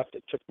after I left,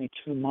 it took me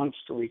 2 months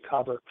to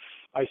recover.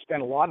 I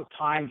spent a lot of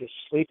time just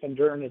sleeping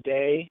during the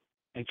day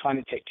and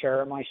trying to take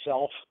care of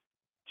myself.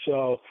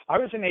 So I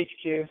was in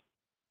HQ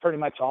pretty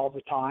much all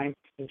the time,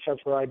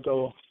 except for I'd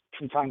go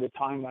from time to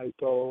time. I'd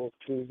go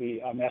to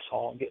the mess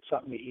hall and get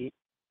something to eat.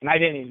 And I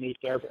didn't even eat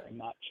there very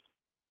much.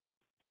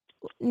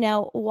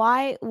 Now,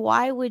 why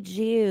would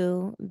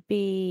you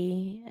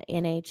be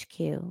in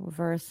HQ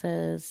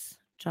versus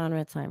John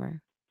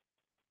Ritzheimer?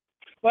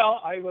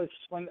 Well, as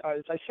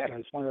I said, I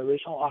was one of the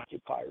original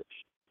occupiers.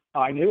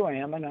 I knew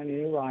Am and I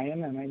knew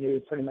Ryan and I knew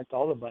pretty much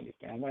all the Bundy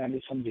family. I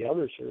knew some of the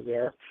others who were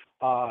there,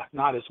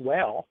 not as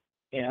well.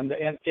 And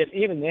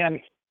even then,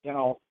 you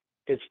know,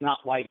 it's not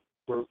like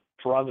we're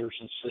brothers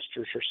and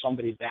sisters or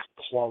somebody that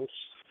close.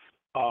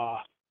 Uh,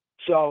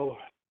 so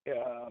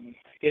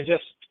it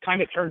just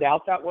kind of turned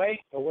out that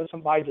way. It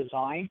wasn't by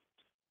design.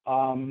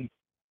 Um,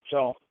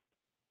 so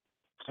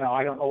you know,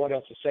 I don't know what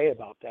else to say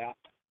about that.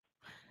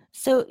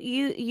 So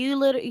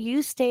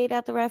you stayed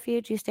at the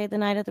refuge. You stayed the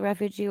night at the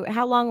refuge.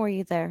 How long were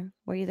you there?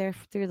 Were you there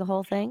through the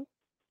whole thing?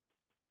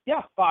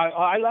 Yeah,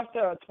 I left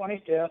the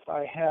 25th.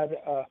 I had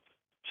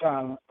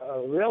some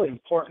really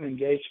important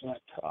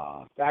engagement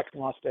back in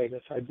Las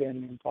Vegas. I'd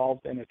been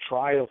involved in a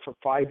trial for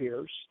 5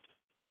 years,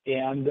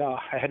 and I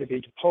had to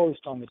be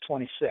deposed on the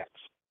 26th.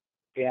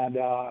 And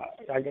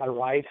I got a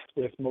ride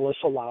with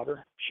Melissa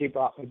Louder. She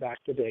brought me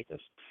back to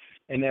Vegas,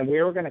 and then we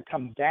were going to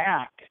come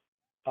back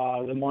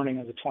the morning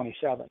of the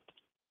 27th.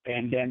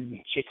 And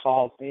then she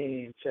called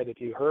me and said, "Have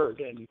you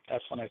heard?" And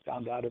that's when I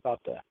found out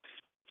about the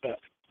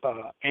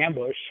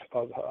ambush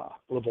of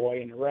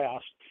Lavoie and the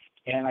rest.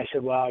 And I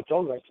said, "Well, I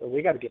told her, I said,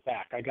 we got to get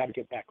back. I got to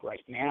get back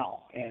right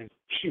now." And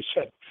she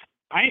said,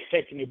 "I ain't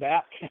taking you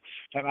back."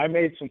 And I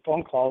made some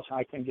phone calls, and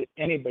I couldn't get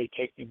anybody to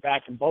take me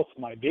back, and both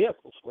of my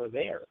vehicles were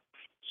there.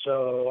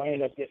 So I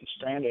ended up getting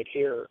stranded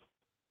here.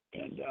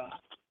 And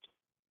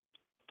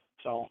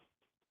so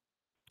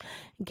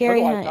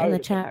Gary otherwise, Hunt I in the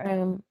would have been chat back.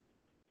 room.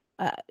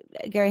 Uh,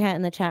 Gary Hunt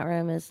in the chat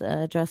room is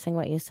addressing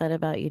what you said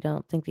about you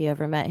don't think you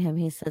ever met him.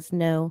 He says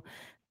no,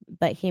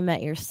 but he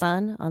met your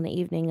son on the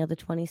evening of the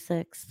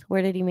 26th.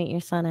 Where did he meet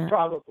your son at?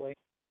 Probably.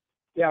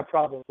 Yeah,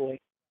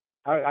 probably.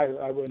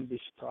 I wouldn't be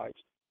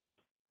surprised.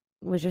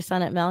 Was your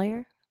son at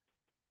Mallier?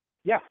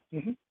 Yeah.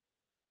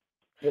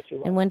 Yes, he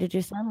And was. when did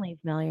your son leave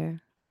Mallier?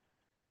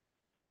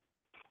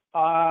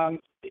 Um,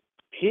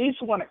 he's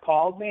the one that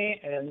called me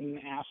and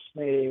asked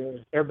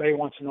me, everybody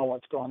wants to know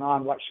what's going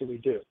on, what should we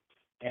do?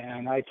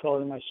 And I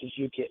told him, I said,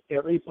 you get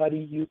everybody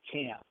you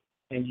can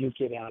and you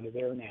get out of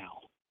there now.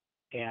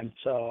 And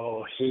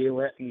so he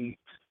went and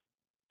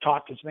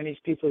talked to as many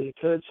people as he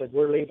could, said,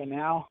 we're leaving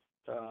now.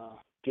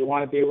 Do you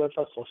want to be with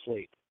us? Let's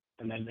leave.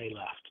 And then they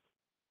left.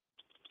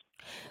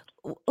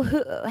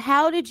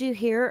 How did you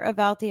hear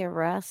about the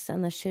arrest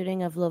and the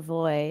shooting of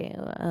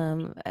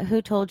Lavoie?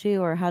 Who told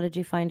you, or how did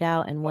you find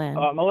out, and when?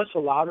 Melissa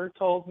Louder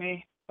told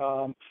me.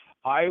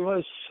 I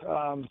was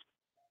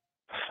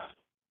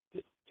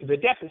the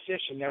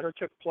deposition never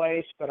took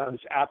place, but I was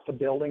at the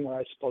building where I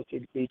was supposed to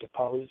be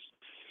deposed,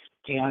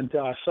 and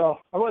so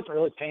I wasn't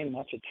really paying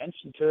much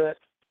attention to it.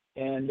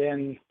 And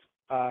then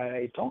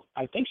I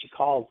think she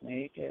called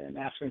me and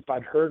asked me if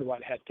I'd heard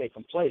what had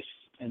taken place,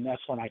 and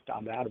that's when I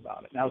found out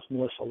about it. And that was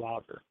Melissa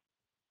Louder.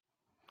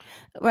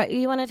 Right.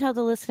 You want to tell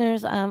the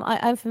listeners?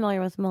 I'm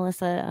familiar with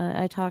Melissa.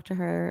 I talk to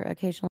her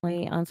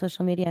occasionally on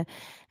social media,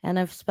 and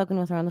I've spoken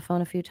with her on the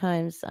phone a few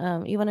times.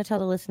 You want to tell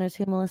the listeners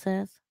who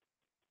Melissa is?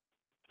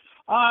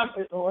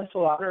 Melissa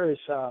Louder is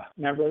a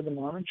member of the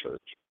Mormon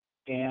Church,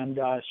 and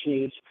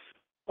she's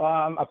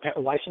a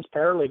licensed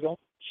paralegal.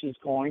 She's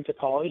going to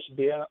college to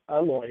be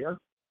a lawyer,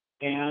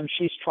 and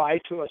she's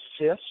tried to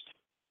assist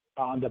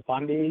the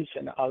Bundys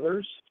and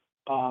others.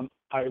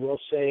 I will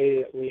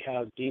say that we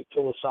have deep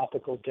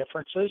philosophical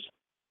differences,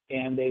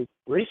 and they've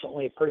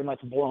recently pretty much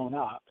blown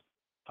up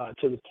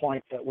to the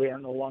point that we are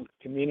no longer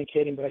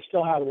communicating, but I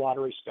still have a lot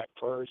of respect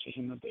for her as a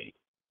human being.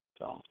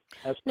 So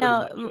that's pretty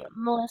Now,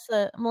 much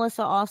it.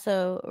 Melissa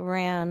also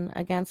ran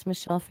against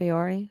Michelle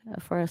Fiore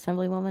for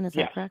Assemblywoman. Is that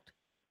Yes, correct?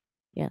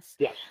 Yes.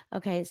 yes.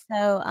 Okay.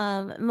 So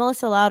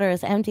Melissa Louder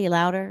is MD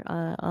Louder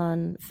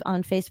on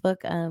Facebook.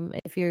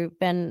 If you've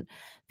been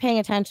paying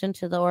attention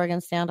to the Oregon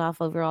standoff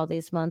over all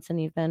these months,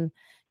 and you've been,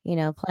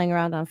 playing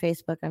around on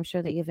Facebook, I'm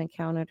sure that you've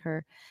encountered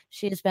her.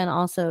 She's been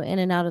also in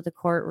and out of the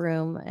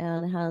courtroom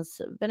and has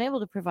been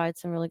able to provide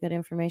some really good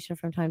information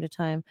from time to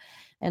time,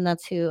 and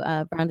that's who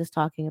Brand is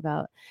talking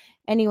about.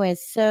 Anyways,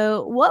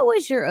 so what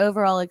was your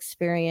overall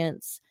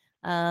experience?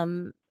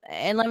 And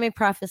let me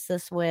preface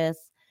this with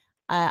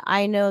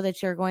I know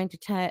that you're going to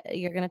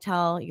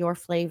tell your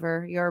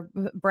flavor,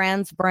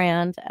 brand's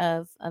brand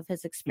of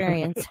his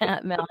experience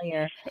at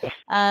Mallier.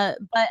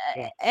 But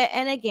Yeah.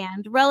 and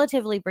again,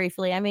 relatively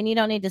briefly, I mean, you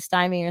don't need to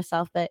stymie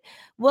yourself, but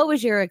what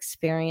was your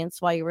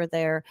experience while you were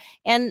there?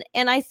 And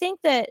I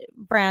think that,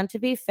 Brand, to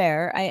be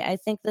fair, I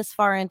think this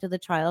far into the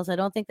trials, I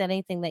don't think that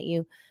anything that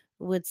you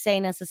would say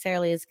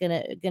necessarily is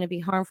gonna be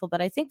harmful,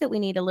 but I think that we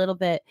need a little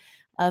bit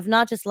of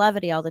not just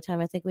levity all the time.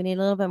 I think we need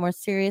a little bit more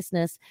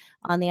seriousness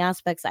on the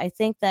aspects. I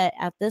think that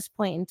at this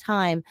point in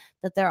time,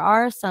 that there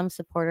are some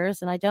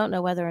supporters, and I don't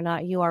know whether or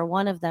not you are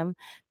one of them,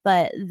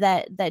 but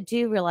that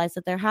do realize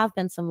that there have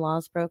been some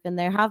laws broken,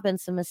 there have been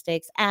some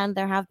mistakes, and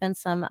there have been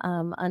some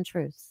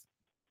untruths.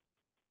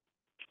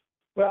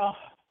 Well,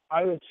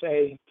 I would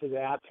say to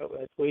that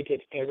we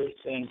did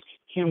everything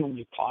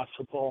humanly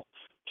possible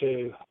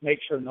to make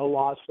sure no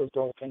laws were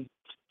broken,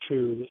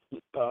 to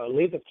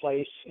leave the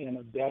place in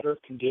a better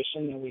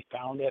condition than we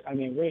found it. I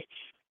mean,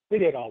 we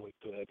did all we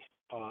could.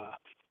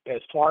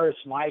 as far as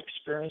my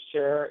experience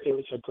there, it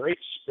was a great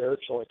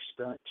spiritual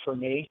experience for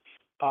me.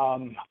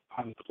 I'm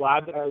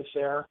glad that I was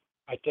there.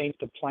 I think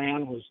the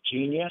plan was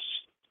genius.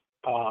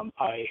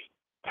 I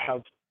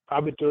have I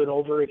would do it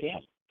over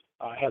again.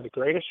 I have the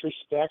greatest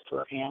respect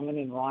for Ammon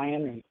and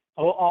Ryan and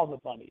all the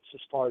bunnies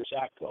as far as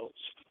that goes.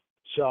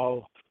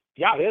 So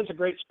yeah, it is a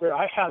great spirit.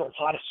 I had a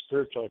lot of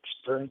spiritual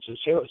experiences.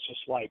 It was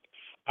just like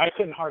I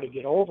couldn't hardly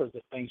get over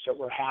the things that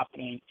were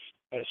happening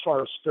as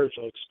far as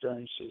spiritual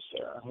experiences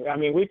there. I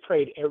mean, we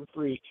prayed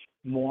every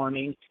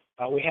morning.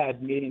 We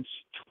had meetings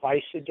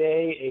twice a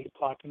day, 8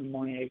 o'clock in the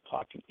morning, 8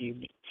 o'clock in the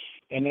evening.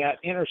 And that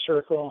inner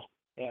circle,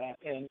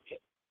 and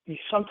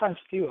sometimes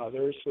a few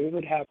others, we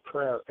would have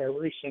prayer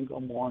every single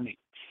morning.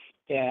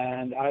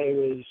 And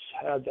I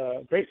had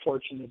the great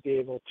fortune to be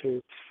able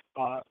to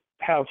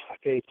have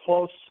a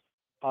close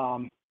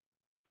um,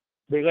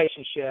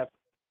 relationship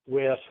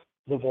with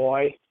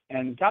Lavoy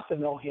and got to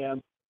know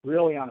him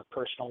really on a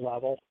personal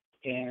level.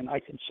 And I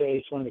can say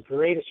he's one of the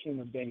greatest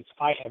human beings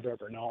I have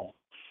ever known.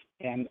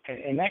 And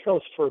that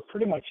goes for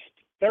pretty much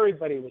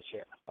everybody who was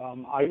there.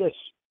 I just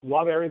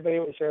love everybody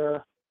who was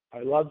there. I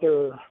love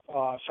their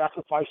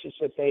sacrifices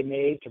that they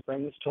made to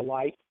bring this to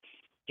light.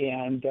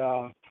 And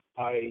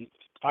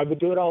I would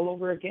do it all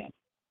over again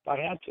if I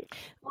had to,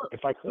 Well,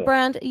 if I could.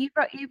 Brand, you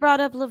brought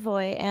up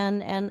Lavoy,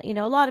 and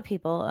a lot of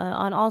people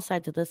on all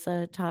sides of this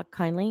talk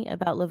kindly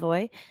about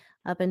Lavoy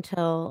up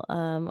until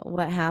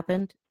what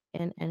happened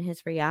and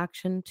his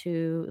reaction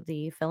to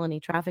the felony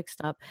traffic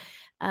stop.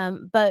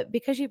 But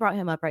because you brought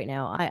him up right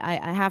now,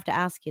 I have to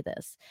ask you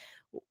this: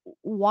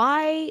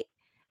 why?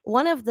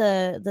 One of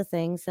the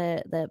things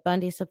that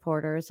Bundy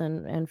supporters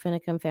and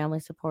Finicum family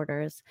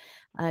supporters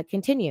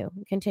continue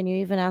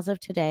even as of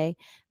today,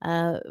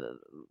 uh,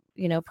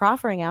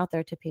 proffering out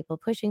there to people,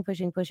 pushing,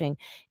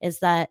 is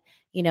that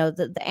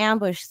the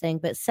ambush thing,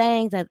 but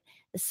saying that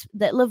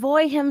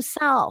Lavoy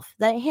himself,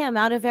 that him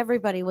out of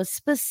everybody was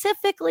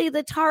specifically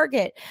the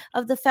target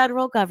of the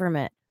federal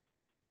government.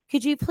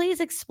 Could you please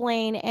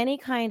explain any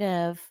kind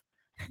of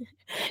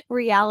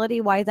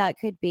reality why that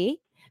could be?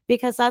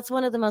 Because that's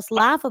one of the most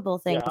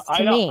laughable Yeah, things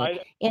to me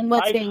in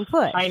what's I being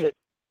kind pushed.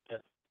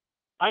 of,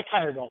 I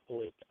kind of don't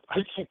believe it.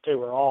 I think they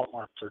were all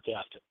marked for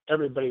death.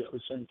 Everybody that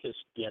was in this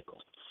vehicle.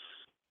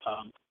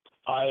 Um,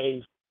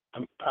 I,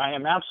 I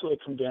am absolutely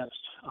convinced,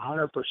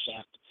 100%,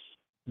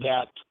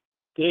 that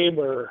they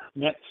were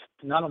meant.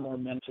 None of them were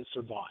meant to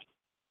survive.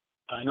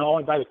 And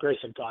only by the grace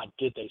of God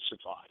did they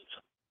survive.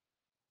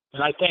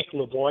 And I think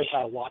Lavoy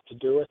had a lot to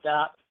do with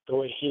that. The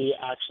way he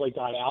actually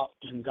got out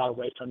and got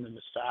away from them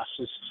as fast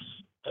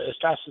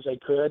as they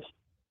could,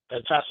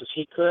 as fast as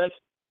he could,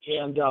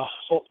 and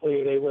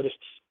hopefully they would.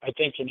 I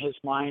think in his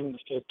mind,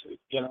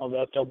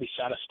 that they'll be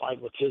satisfied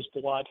with his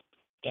blood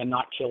and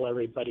not kill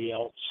everybody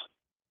else.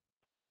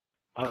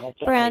 I don't know if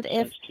that Brand, makes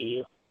if sense to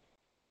you.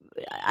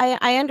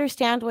 I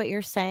understand what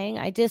you're saying.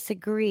 I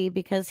disagree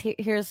because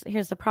here's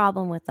the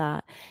problem with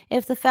that.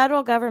 If the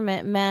federal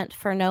government meant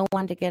for no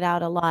one to get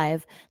out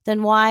alive,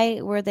 then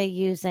why were they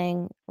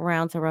using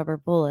rounds of rubber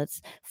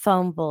bullets,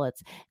 foam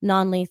bullets,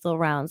 non-lethal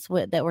rounds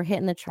that were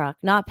hitting the truck,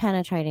 not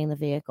penetrating the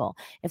vehicle?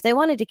 If they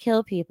wanted to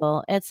kill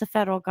people, it's the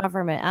federal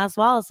government as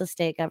well as the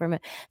state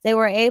government. They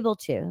were able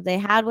to. They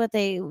had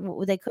they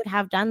could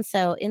have done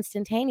so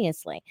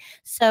instantaneously.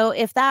 So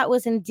if that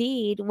was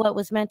indeed what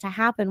was meant to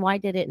happen, why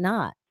did it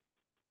not?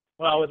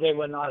 Well, they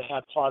would not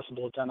have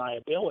plausible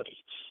deniability,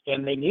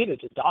 and they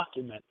needed to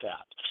document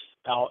that.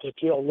 Now, if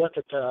you'll look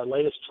at the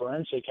latest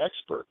forensic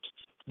expert,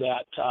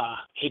 that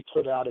he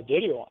put out a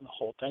video on the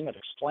whole thing that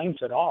explains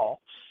it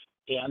all.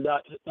 And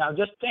now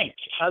just think,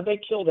 had they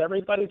killed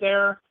everybody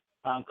there,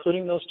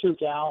 including those two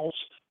gals,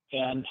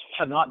 and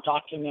had not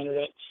documented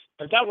it,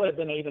 that would have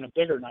been even a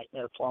bigger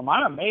nightmare for them.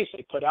 I'm amazed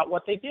they put out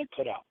what they did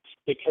put out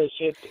because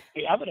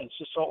the evidence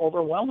is so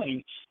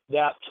overwhelming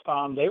that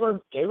they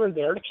were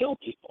there to kill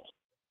people.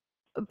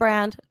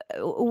 Brand,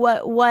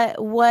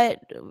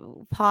 what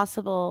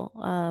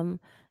possible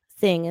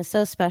thing is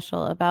so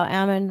special about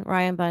Ammon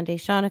Ryan Bundy,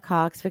 Shauna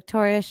Cox,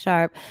 Victoria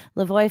Sharp,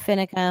 Lavoy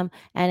Finicum,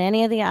 and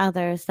any of the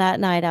others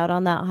that night out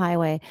on that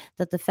highway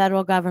that the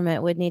federal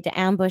government would need to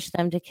ambush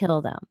them to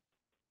kill them?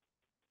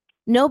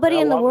 Nobody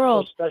Well, in the what was so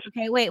world. special?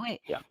 Okay, wait.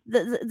 Yeah,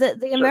 The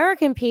sure.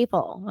 American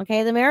people.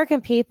 Okay, the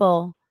American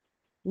people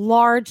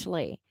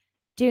largely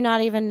do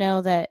not even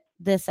know that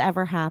this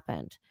ever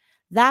happened.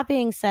 That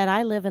being said,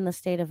 I live in the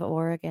state of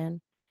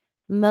Oregon.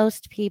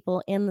 Most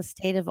people in the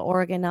state of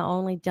Oregon not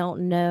only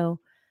don't know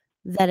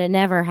that it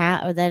never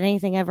or that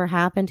anything ever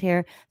happened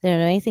here, they don't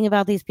know anything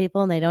about these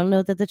people, and they don't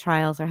know that the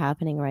trials are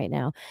happening right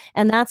now.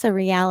 And that's a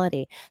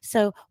reality.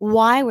 So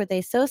why were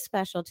they so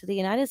special to the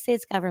United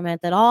States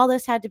government that all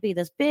this had to be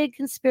this big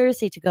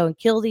conspiracy to go and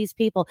kill these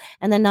people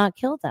and then not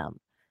kill them?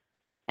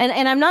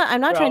 And I'm not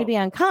trying to Well, be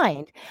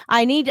unkind.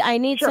 I need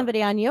sure.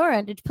 somebody on your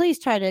end to please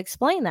try to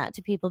explain that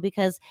to people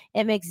because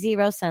it makes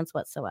zero sense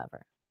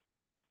whatsoever.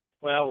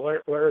 Well,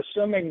 we're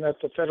assuming that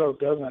the federal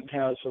government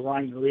has a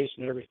rhyme and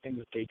reason in everything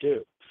that they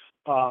do.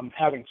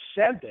 Having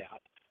said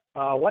that,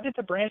 what did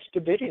the Branch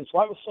Davidians?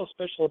 What was so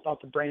special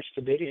about the Branch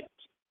Davidians?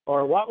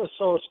 or what was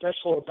so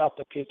special about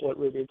the people at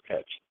Ruby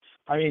Ridge?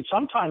 I mean,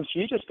 sometimes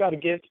you just got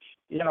to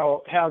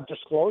have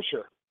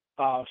disclosure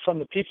from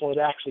the people that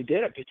actually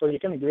did it before you're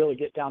going to really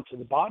get down to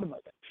the bottom of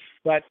it.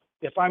 But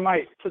if I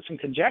might put some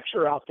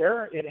conjecture out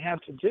there, it had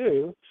to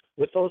do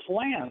with those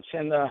lands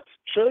and the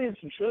trillions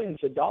and trillions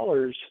of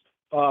dollars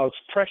of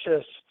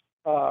precious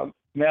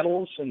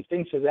metals and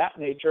things of that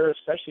nature,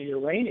 especially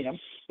uranium,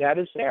 that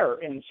is there.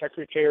 And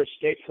Secretary of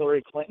State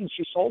Hillary Clinton,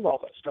 she sold all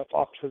that stuff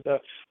off to the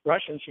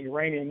Russians in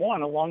Uranium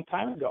One a long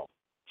time ago.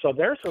 So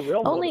there's a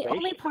real Only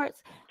motivation.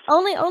 parts,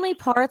 only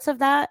parts of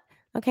that.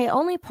 Okay,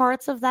 only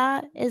parts of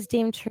that is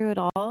deemed true at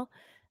all.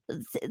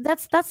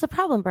 That's the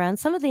problem, Brian.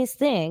 Some of these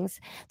things,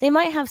 they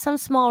might have some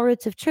small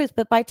roots of truth,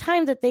 but by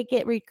time that they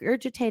get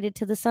regurgitated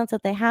to the sense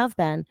that they have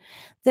been,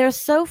 they're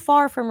so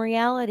far from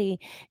reality,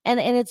 and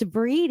it's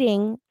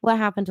breeding what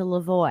happened to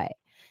Lavoie,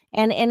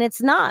 and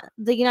it's not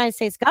the United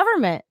States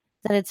government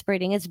that it's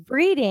breeding. It's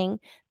breeding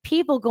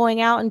people going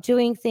out and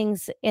doing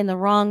things in the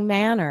wrong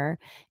manner,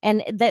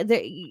 and that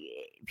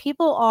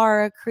people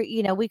are,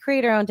 we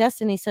create our own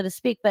destiny, so to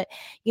speak. But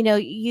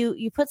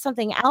you put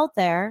something out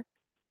there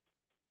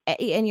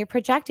and you're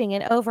projecting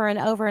it over and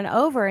over and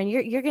over, and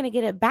you're going to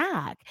get it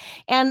back.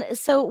 And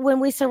so when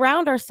we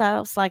surround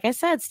ourselves, like I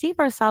said, steep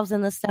ourselves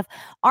in this stuff,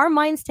 our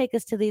minds take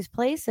us to these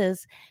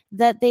places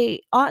that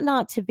they ought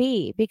not to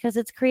be, because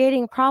it's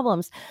creating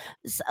problems.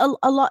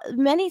 A lot,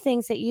 many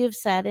things that you've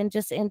said, and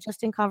just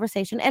in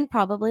conversation, and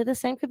probably the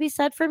same could be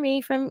said for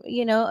me, from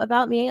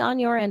about me on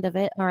your end of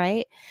it. All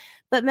right,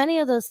 but many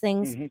of those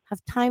things Mm-hmm.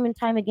 have time and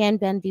time again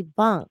been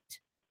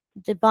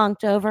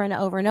debunked over and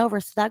over and over.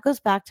 So that goes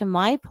back to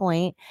my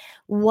point.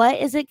 What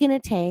is it going to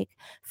take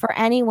for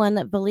anyone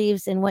that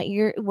believes in what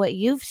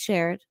you've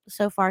shared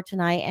so far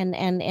tonight,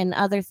 and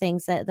other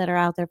things that are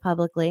out there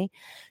publicly,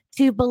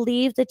 to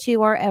believe that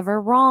you are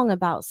ever wrong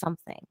about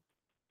something?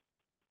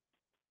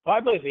 Well, I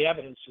believe the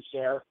evidence is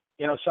there.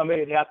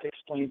 Somebody would have to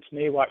explain to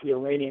me what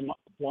Uranium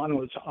One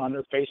was on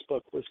their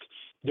Facebook was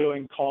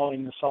doing,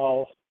 calling us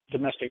all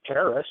domestic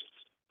terrorists.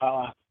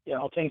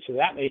 Things of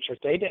that nature. If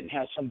they didn't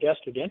have some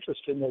vested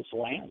interest in those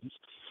lands,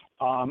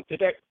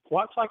 if it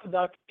walks like a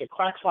duck, it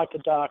quacks like a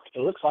duck, it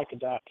looks like a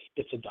duck,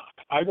 it's a duck.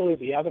 I believe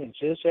the evidence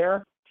is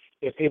there.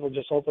 If people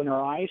just open their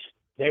eyes,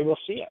 they will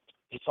see it.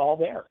 It's all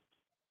there.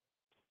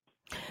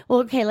 Well,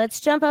 okay,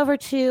 let's jump over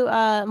to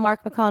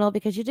Mark McConnell,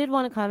 because you did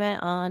want to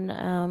comment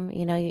on,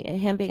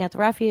 him being at the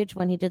refuge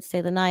when he did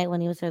stay the night,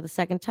 when he was there the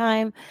second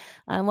time.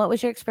 What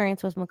was your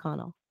experience with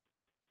McConnell?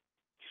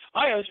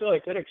 It was a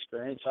really good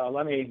experience.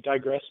 Let me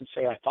digress and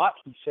say I thought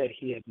he said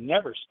he had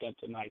never spent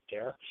the night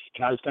there,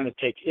 and I was going to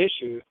take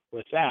issue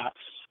with that.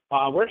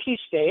 Where he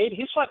stayed,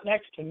 he slept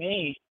next to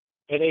me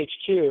at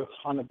HQ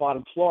on the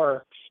bottom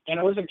floor,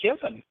 and it was a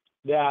given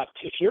that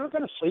if you were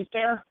going to sleep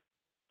there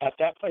at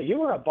that place, you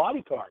were a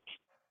bodyguard.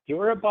 You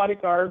were a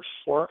bodyguard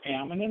for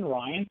Ammon and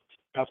Ryan.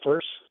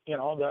 First,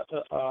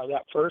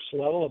 that first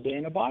level of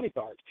being a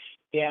bodyguard,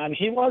 and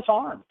he was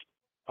armed.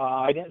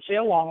 I didn't say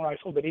a long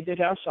rifle, but he did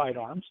have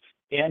sidearms.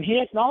 And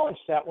he acknowledged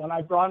that when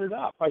I brought it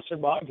up. I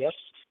said, well, I guess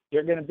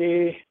you're going to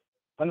be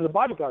one of the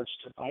bodyguards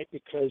tonight,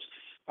 because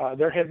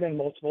there have been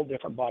multiple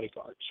different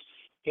bodyguards.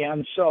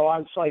 And so I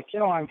was like,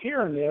 I'm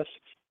hearing this.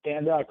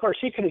 And, of course,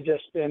 he could have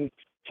just been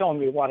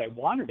telling me what I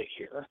wanted to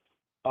hear.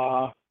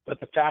 But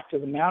the fact of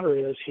the matter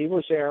is he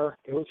was there.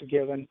 It was a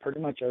given. Pretty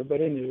much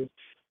everybody knew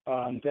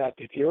that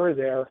if you were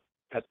there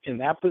in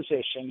that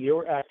position, you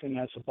were acting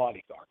as a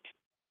bodyguard.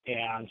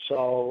 And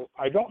so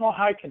I don't know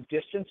how he can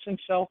distance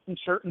himself from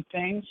certain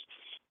things.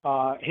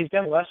 He's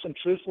been less than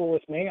truthful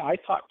with me. I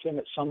talked to him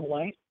at some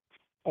length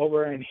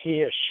over, and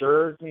he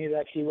assured me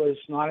that he was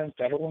not a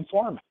federal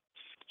informant.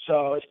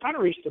 So it's kind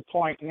of reached a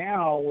point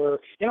now where,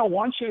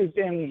 once you've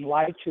been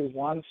lied to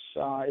once,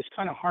 it's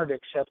kind of hard to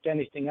accept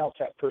anything else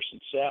that person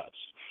says.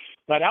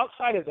 But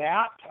outside of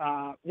that,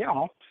 I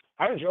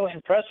was really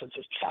impressed with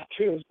his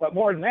tattoos. But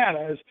more than that,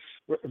 I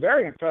was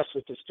very impressed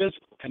with his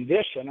physical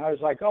condition. I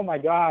was like, oh my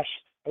gosh,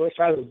 I wish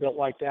I was built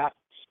like that.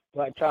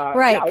 But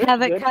Right,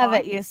 yeah,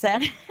 covet, you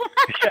said.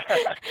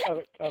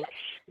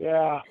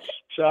 yeah.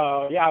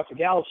 So yeah, if the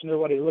gals knew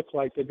what he looked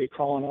like, they'd be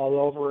crawling all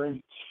over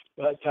him.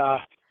 But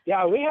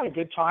yeah, we had a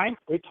good time.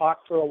 We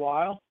talked for a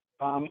while.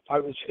 I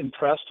was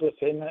impressed with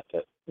him that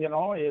he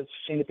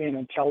seemed to be an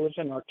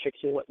intelligent,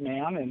 articulate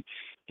man and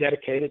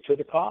dedicated to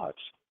the cause.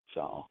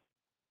 So.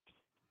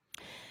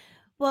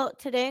 Well,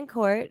 today in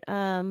court,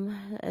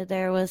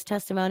 there was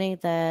testimony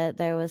that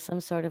there was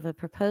some sort of a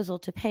proposal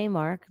to pay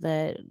Mark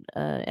that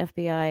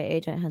FBI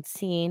agent had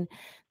seen.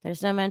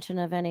 There's no mention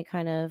of any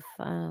kind of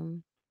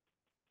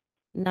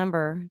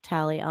number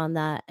tally on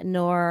that,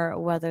 nor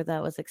whether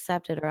that was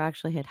accepted or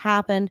actually had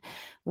happened,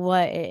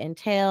 what it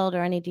entailed,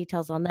 or any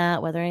details on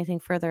that, whether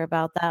anything further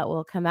about that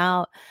will come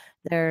out.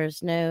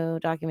 There's no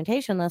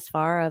documentation thus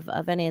far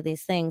of any of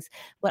these things.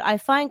 What I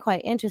find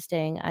quite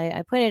interesting,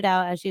 I pointed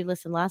out as you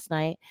listened last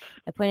night,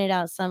 I pointed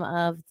out some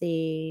of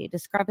the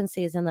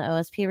discrepancies in the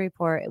OSP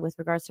report with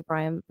regards to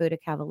Brian Buda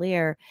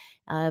Cavalier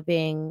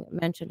being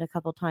mentioned a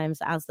couple times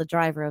as the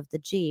driver of the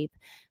Jeep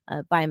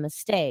by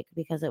mistake,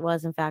 because it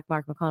was in fact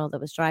Mark McConnell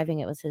that was driving.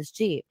 It was his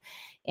Jeep.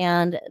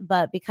 And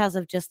but because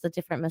of just the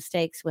different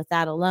mistakes with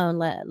that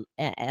alone,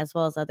 as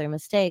well as other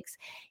mistakes,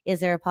 is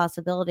there a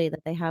possibility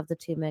that they have the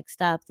two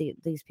mixed up?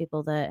 These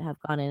people that have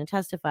gone in and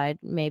testified,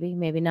 maybe,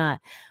 maybe not.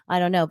 I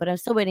don't know, but I'm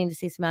still waiting to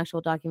see some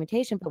actual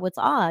documentation. But what's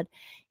odd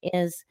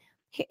is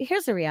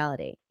here's the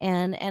reality,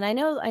 and I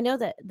know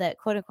that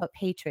quote unquote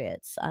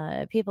patriots,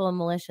 people in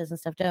militias and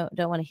stuff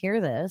don't want to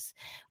hear this,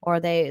 or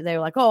they're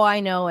like, oh, I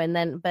know, and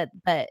then but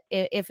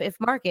if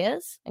Mark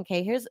is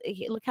okay,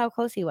 look how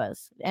close he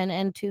was,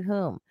 and to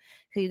who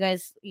you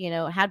guys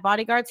had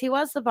bodyguards. He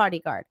was the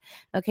bodyguard.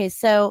 Okay,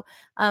 so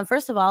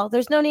first of all,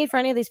 there's no need for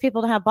any of these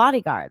people to have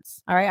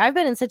bodyguards. All right, I've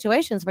been in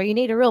situations where you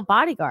need a real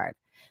bodyguard,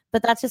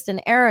 but that's just an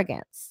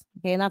arrogance.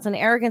 Okay, and that's an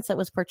arrogance that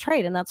was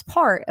portrayed, and that's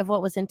part of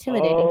what was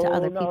intimidating to Oh,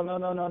 other no, people. no,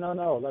 no, no, no,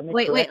 no. Let me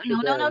Wait, correct you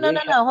no, no, there. no, no, We no,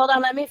 have, no. Hold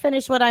on, let me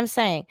finish what I'm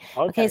saying.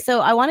 Okay, okay, so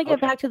I want to get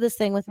okay, back to this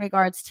thing with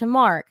regards to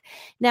Mark.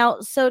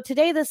 Now, so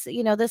today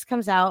this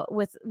comes out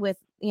with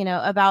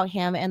about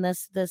him and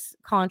this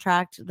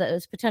contract,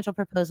 this potential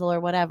proposal or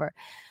whatever.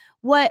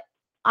 What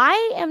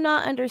I am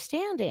not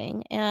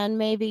understanding, and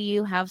maybe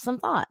you have some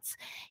thoughts,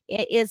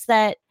 is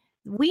that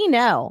we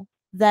know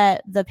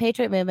that the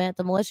patriot movement,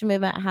 the militia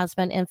movement, has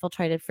been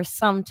infiltrated for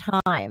some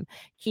time.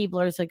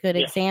 Keebler's a good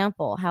yes,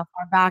 example, how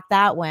far back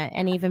that went,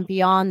 and even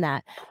beyond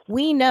that.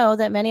 We know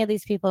that many of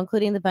these people,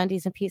 including the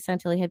Bundys and Pete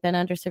Santilli, had been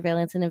under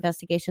surveillance and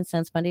investigation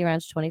since Bundy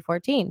Ranch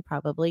 2014,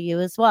 probably you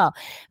as well.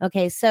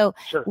 Okay, so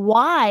sure.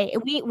 why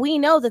we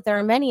know that there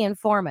are many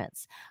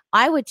informants.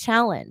 I would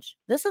challenge.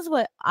 This is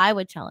what I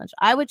would challenge.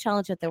 I would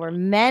challenge that there were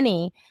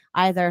many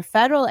either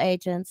federal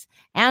agents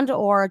and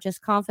or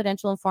just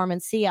confidential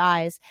informant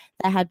CIs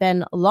that had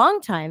been long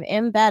time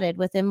embedded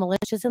within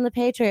militias in the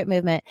Patriot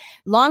movement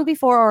long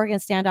before Oregon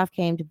standoff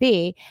came to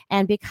be.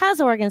 And because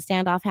Oregon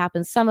standoff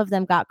happened, some of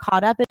them got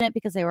caught up in it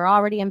because they were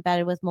already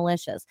embedded with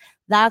militias.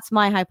 That's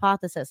my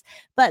hypothesis.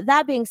 But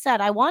that being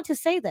said, I want to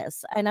say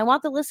this, and I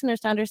want the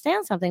listeners to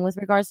understand something with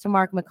regards to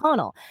Mark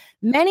McConnell.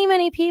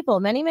 Many people,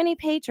 many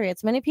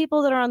patriots, many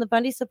people that are on the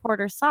Bundy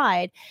supporter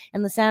side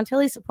and the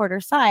Santilli supporter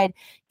side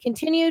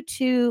continue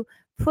to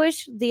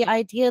push the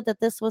idea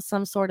that this was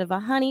some sort of a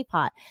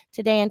honeypot.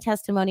 Today in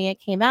testimony, it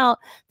came out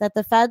that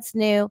the feds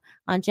knew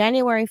on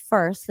January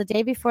 1st, the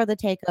day before the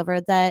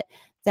takeover, that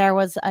there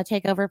was a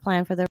takeover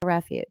plan for the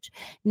refuge.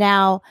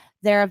 Now,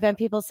 there have been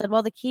people said,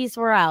 well, the keys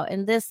were out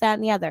and this, that,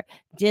 and the other.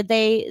 Did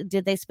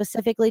they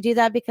specifically do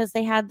that because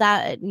they had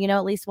that,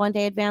 at least one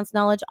day advance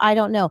knowledge? I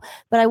don't know.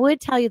 But I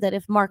would tell you that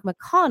if Mark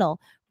McConnell,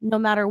 no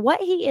matter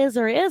what he is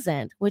or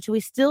isn't, which we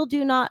still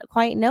do not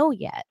quite know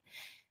yet,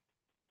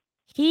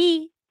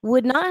 he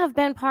would not have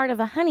been part of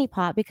a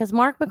honeypot because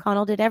Mark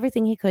McConnell did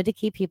everything he could to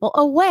keep people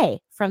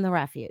away from the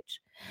refuge.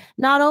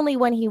 Not only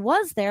when he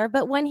was there,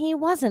 but when he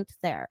wasn't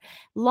there.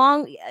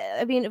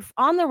 I mean,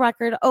 on the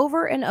record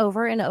over and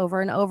over and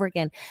over and over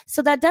again.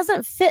 So that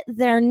doesn't fit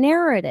their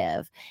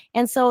narrative.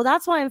 And so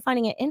that's why I'm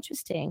finding it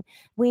interesting.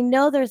 We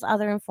know there's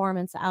other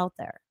informants out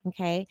there.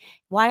 Okay.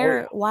 Why Oh, yeah,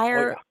 are, why oh, yeah.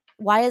 are,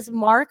 why is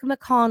Mark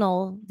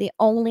McConnell the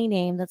only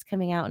name that's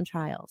coming out in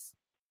trials?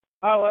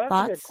 Oh, well, that's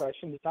a good Thoughts?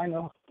 question because I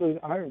know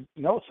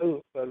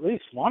through at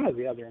least one of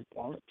the other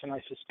informants, and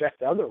I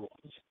suspect other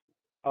ones.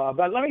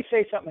 But let me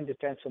say something in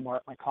defense of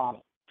Mark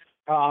McConnell.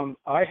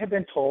 I have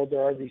been told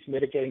there are these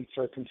mitigating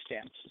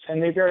circumstances,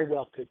 and they very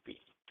well could be.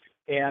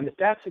 And if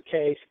that's the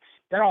case,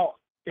 then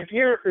if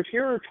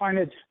you're trying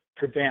to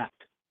prevent,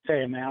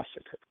 say, a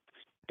massacre,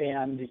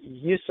 and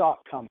you saw it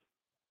coming,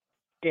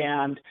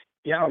 and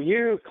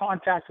you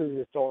contacted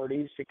the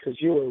authorities because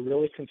you were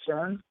really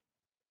concerned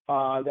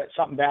that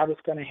something bad was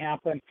going to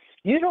happen,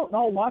 you don't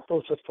know what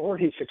those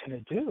authorities are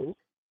going to do.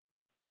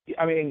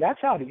 I mean,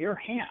 that's out of your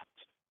hands.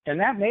 And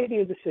that may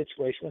be the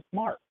situation with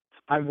Mark.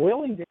 I'm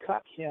willing to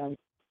cut him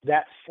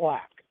that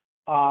slack.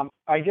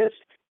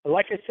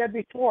 Like I said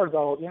before,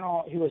 though,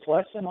 he was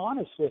less than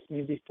honest with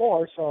me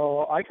before,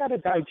 so I got to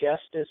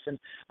digest this. And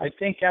I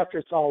think after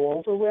it's all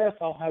over with,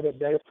 I'll have a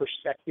better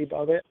perspective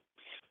of it.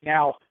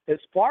 Now, as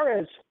far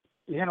as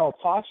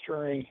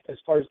posturing, as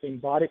far as being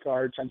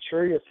bodyguards, I'm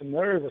sure you're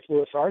familiar with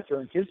Lewis Arthur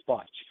and his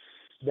bunch.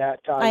 That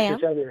I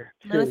his am. other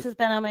Lewis two has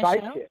been on my show.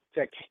 sidekicks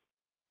that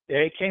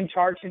they came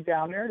charging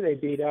down there. They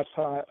beat up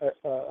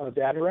a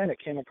veteran. It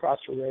came across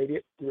a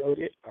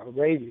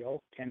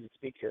radio, can't even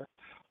speak here,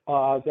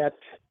 that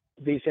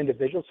these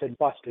individuals had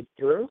busted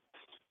through.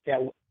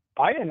 Yeah,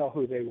 I didn't know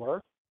who they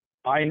were.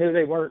 I knew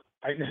they weren't.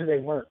 I knew they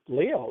weren't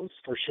Leos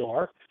for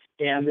sure.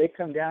 And they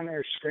come down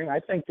there screaming. I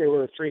think they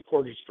were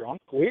 3/4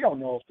 drunk. We don't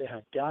know if they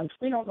have guns.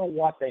 We don't know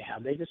what they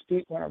have. They just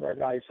beat one of our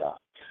guys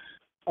up.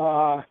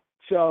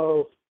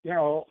 So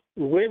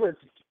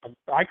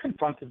I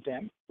confronted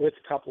them with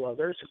a couple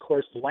others. Of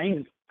course,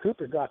 Lane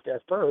Cooper got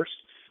there first.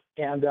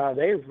 and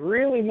they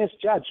really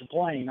misjudged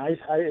Blaine. I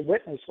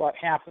witnessed what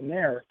happened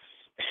there,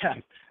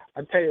 and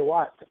I tell you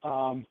what,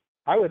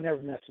 I would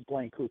never mess with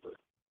Blaine Cooper.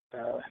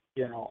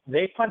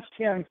 They punched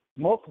him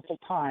multiple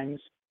times,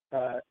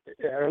 or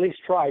at least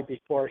tried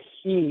before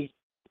he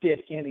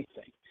did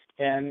anything.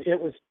 And it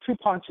was two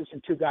punches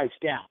and two guys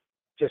down,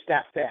 just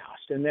that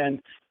fast. And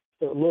then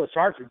Louis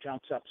Arthur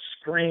jumps up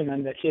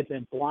screaming that he'd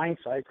been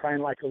blindsided,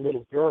 crying like a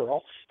little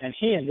girl, and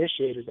he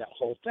initiated that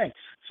whole thing.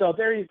 So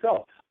there you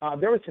go.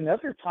 There was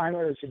another time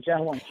where there was a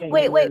gentleman came in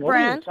there, Wait, and the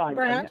lead time.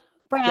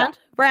 Yeah,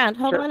 Brand,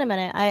 hold sure. on a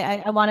minute.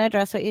 I want to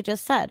address what you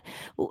just said.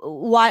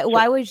 Why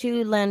Sure. would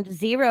you lend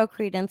zero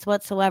credence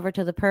whatsoever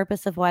to the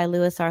purpose of why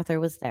Louis Arthur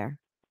was there?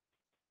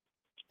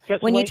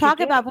 Because When you when he talk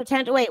did it, about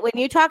when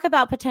you talk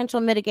about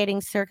potential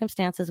mitigating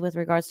circumstances with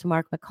regards to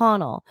Mark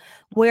McConnell,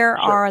 where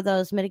sure. are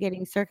those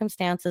mitigating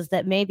circumstances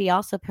that may be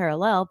also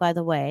parallel, by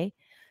the way,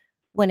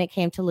 when it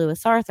came to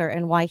Louis Arthur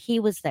and why he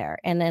was there?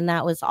 And then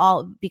that was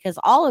all because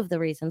all of the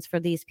reasons for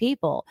these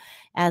people,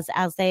 as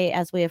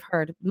we have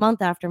heard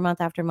month after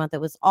month after month, it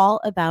was all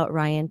about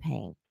Ryan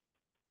Payne.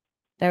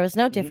 There was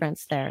no Mm-hmm.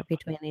 difference there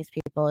between these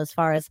people as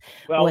far as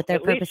Well, what their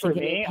at least purpose in for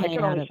getting me,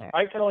 Payne out of there.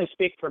 I can only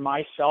speak for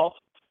myself.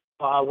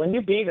 When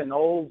you beat an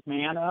old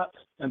man up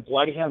and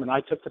bloody him, and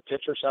I took the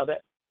pictures of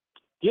it,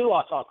 you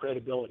lost all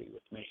credibility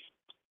with me.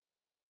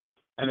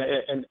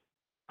 And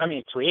I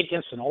mean, 3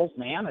 against an old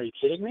man? Are you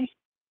kidding me?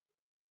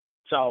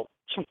 So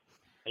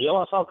you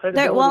lost all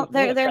credibility with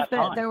me at that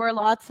time. There were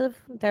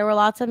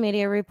lots of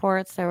media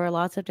reports. There were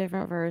lots of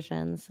different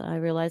versions. I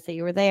realized that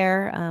you were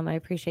there. I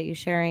appreciate you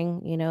sharing,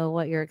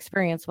 what your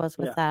experience was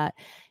with Yeah. that.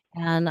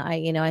 And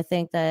I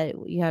think that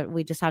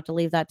we just have to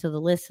leave that to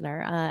the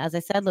listener. As I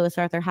said, Louis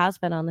Arthur has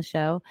been on the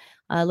show.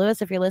 Louis,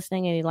 if you're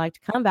listening and you'd like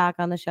to come back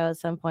on the show at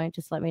some point,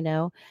 just let me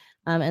know.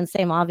 And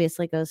same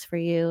obviously goes for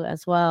you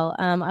as well.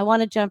 I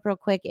want to jump real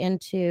quick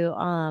into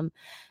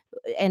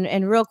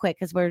and real quick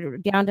because we're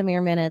down to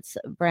mere minutes,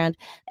 Brand.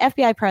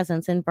 FBI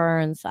presence in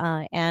Burns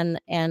and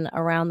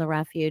around the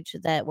refuge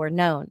that were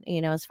known,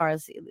 as far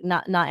as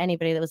not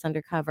anybody that was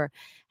undercover.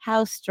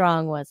 How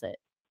strong was it,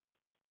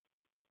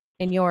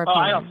 in your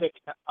opinion?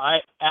 I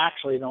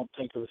actually don't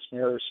think it was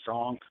near as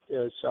strong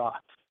as,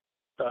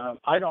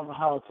 I don't know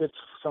how it fits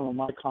some of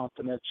my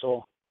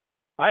confidential,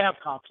 I have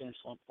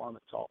confidential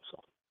informants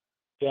also.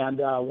 And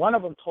one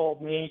of them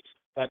told me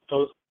that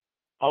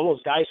all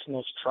those guys in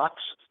those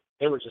trucks,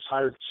 they were just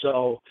hired.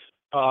 So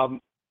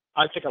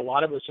I think a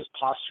lot of it was just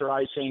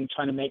posturizing,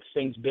 trying to make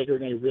things bigger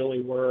than they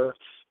really were.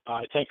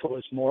 I think it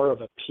was more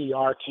of a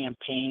PR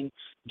campaign,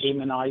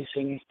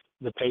 demonizing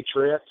the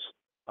Patriots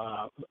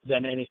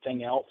than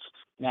anything else.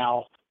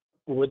 Now,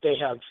 would they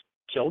have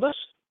killed us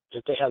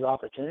if they had the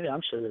opportunity?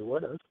 I'm sure they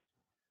would have.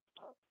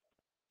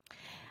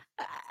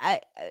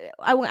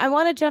 I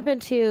want to jump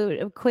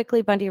into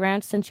quickly Bundy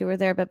Ranch since you were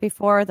there, but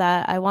before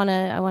that, I want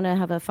to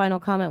have a final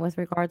comment with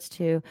regards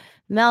to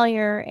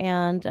Mellier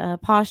and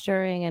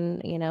posturing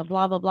and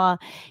blah blah blah.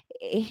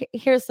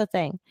 Here's the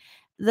thing: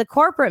 the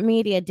corporate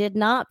media did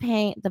not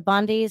paint the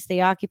Bundys,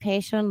 the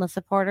occupation, the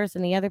supporters,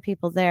 and the other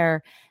people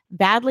there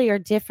badly or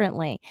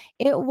differently.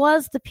 It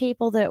was the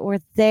people that were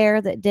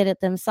there that did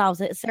it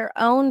themselves. It's their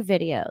own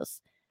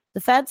videos.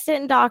 The feds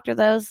didn't doctor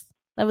those.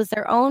 That was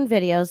their own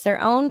videos, their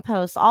own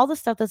posts, all the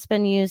stuff that's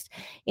been used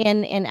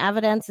in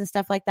evidence and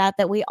stuff like that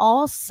we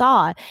all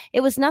saw. It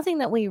was nothing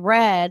that we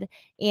read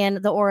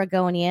in the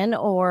Oregonian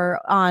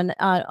or on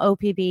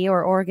OPB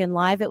or Oregon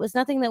Live. It was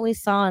nothing that we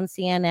saw on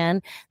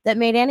CNN that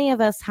made any of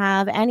us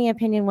have any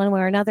opinion one way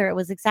or another. It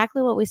was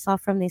exactly what we saw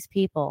from these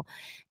people,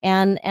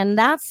 and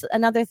that's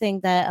another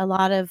thing that a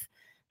lot of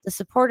the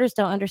supporters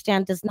don't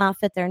understand, does not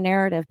fit their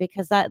narrative,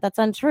 because that's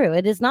untrue.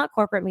 It is not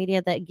corporate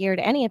media that geared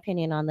any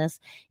opinion on this.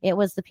 It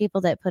was the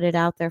people that put it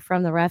out there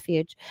from the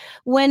refuge.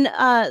 When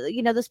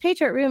this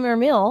Patriot rumor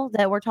mill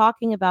that we're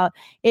talking about,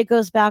 it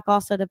goes back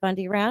also to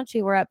Bundy Ranch.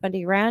 You were at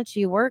Bundy Ranch.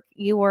 You were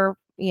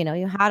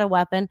you had a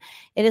weapon.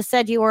 It is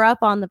said you were up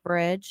on the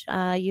bridge.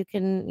 You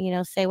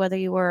can say whether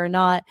you were or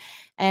not.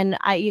 And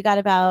you got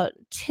about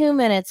 2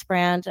 minutes,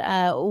 Brand.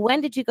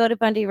 When did you go to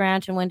Bundy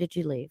Ranch and when did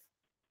you leave?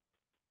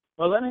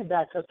 Well, let me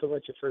back up to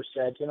what you first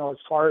said. As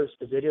far as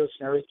the videos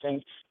and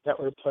everything that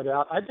were put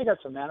out, I think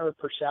that's a matter of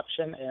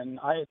perception, and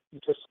I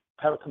just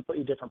have a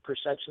completely different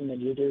perception than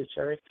you do,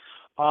 Cheri.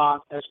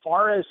 As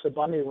far as the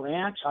Bundy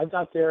Ranch, I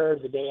got there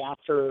the day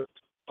after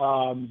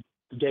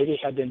Davey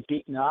had been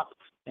beaten up,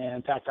 and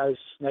in fact, I was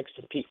next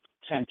to Pete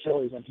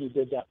Santilli when he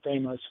did that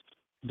famous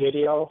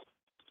video,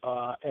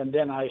 and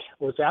then I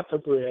was at the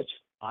bridge,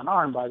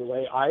 unarmed, by the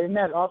way. I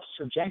met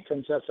Officer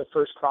Jenkins at the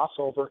first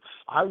crossover.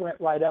 I went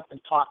right up and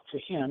talked to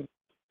him.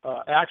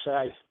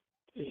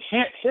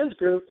 His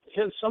group,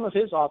 some of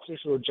his officers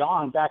were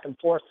jawing back and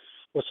forth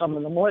with some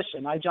of the militia,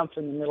 and I jumped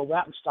in the middle of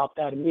that and stopped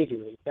that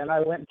immediately. Then I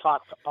went and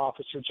talked to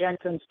Officer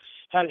Jenkins,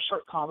 had a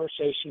short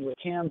conversation with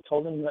him,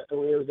 told him that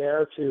we were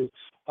there to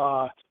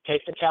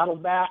take the cattle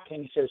back,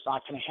 and he said, it's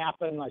not going to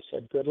happen. I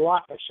said, good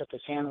luck. I shook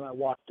his hand and I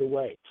walked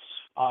away.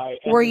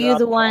 Were you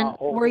the one?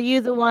 Were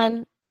you the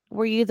one?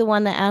 Were you the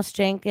one that asked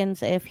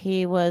Jenkins if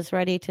he was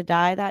ready to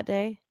die that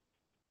day?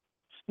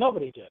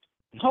 Nobody did.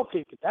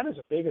 Nobody did. That is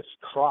the biggest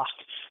crock.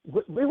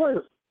 We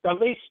were at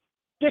least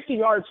 50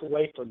 yards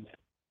away from them.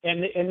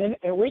 And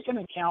we can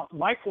account,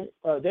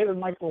 David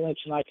Michael Lynch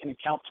and I can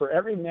account for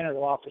every minute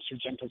of Officer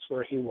Jenkins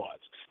where he was.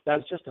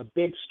 That's just a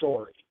big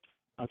story,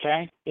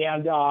 okay?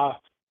 And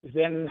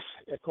then,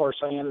 of course,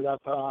 I ended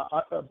up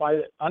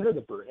under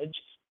the bridge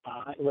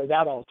where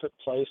that all took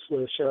place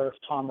with Sheriff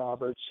Tom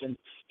Roberts and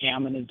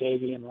Ammon and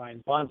Davey and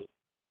Ryan Bundy.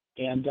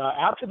 And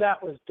after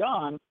that was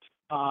done,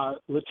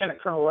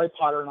 Lieutenant Colonel Roy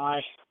Potter and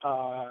I,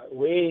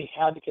 we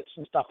had to get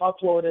some stuff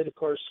uploaded. Of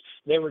course,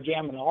 they were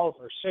jamming all of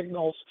our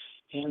signals.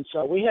 And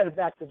so we headed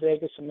back to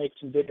Vegas and made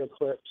some video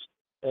clips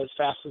as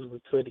fast as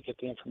we could to get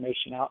the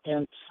information out.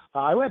 And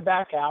I went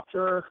back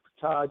after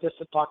just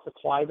to talk to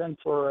Cliven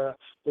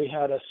we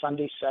had a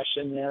Sunday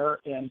session there,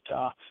 and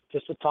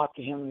just to talk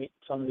to him and meet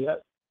some of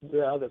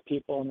the other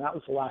people. And that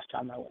was the last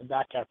time I went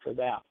back after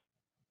that.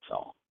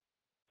 So.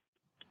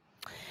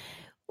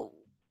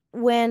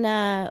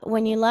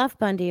 When you left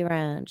Bundy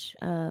Ranch,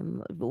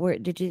 how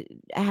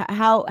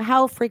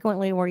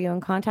frequently were you in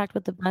contact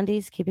with the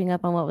Bundys, keeping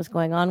up on what was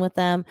going on with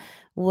them?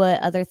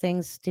 What other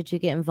things did you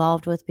get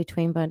involved with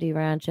between Bundy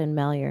Ranch and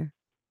Malheur?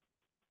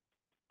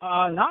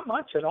 Not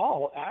much at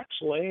all,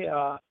 actually.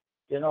 I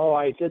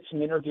did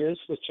some interviews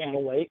with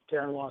Channel 8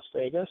 there in Las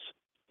Vegas,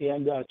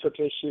 and took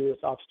issue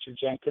with Officer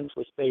Jenkins,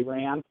 which they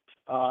ran.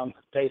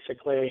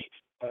 Basically,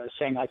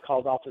 saying I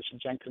called Officer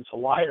Jenkins a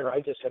liar. I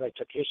just said I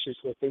took issues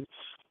with him.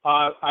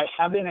 I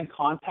have been in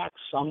contact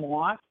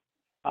somewhat.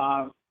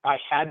 I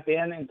had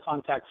been in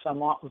contact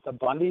somewhat with the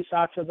Bundys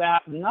after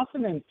that.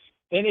 Nothing in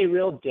any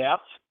real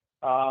depth.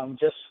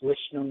 Just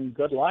wishing them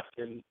good luck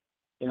and,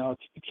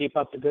 keep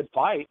up the good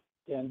fight.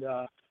 And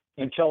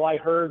until I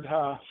heard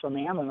from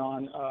Ammon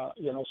on,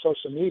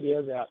 social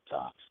media that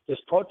this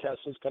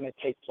protest was going to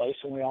take place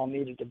and we all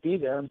needed to be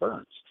there in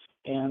Burns.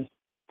 And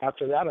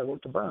after that, I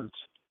went to Burns.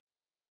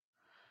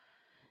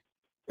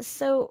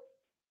 So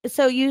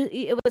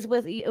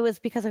it was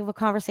because of a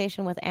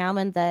conversation with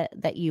Ammon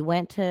that you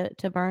went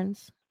to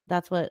Burns.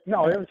 That's what.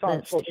 No, it was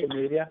on social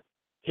media.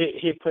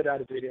 He put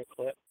out a video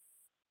clip.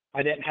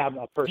 I didn't have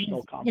a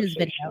personal conversation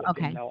video. with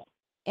Okay. him. No.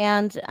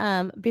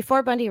 And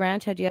before Bundy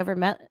Ranch, had you ever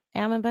met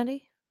Ammon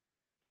Bundy?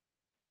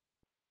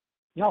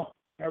 No,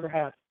 never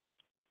had.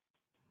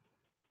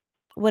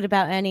 What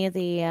about any of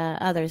the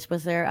others?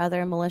 Was there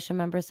other militia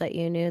members that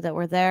you knew that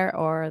were there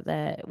or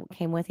that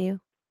came with you?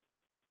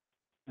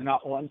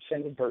 Not one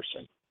single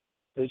person.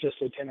 It was just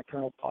Lieutenant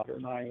Colonel Potter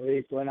and I.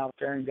 We went out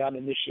there and got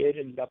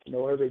initiated and got to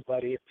know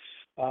everybody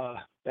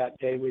that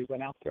day we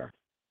went out there.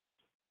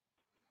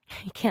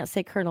 You can't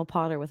say Colonel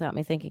Potter without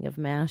me thinking of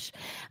MASH.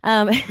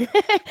 Yeah.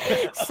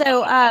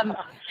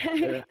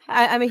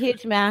 I'm a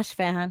huge MASH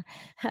fan.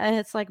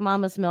 It's like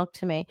mama's milk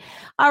to me.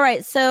 All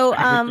right. So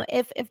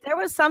if there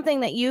was something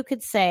that you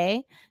could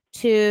say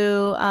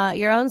to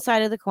your own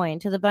side of the coin,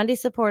 to the Bundy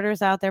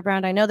supporters out there,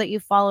 Brown, I know that you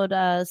followed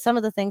some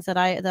of the things that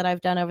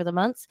I've done over the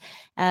months.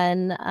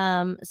 And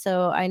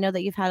so I know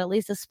that you've had at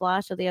least a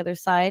splash of the other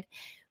side.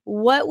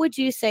 What would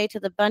you say to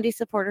the Bundy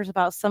supporters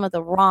about some of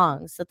the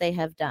wrongs that they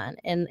have done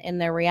in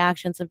their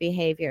reactions and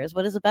behaviors?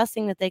 What is the best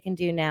thing that they can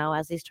do now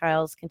as these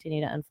trials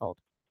continue to unfold?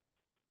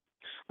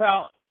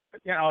 Well,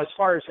 as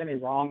far as any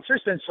wrongs,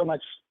 there's been so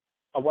much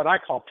of what I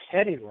call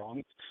petty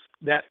wrongs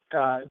that,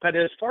 but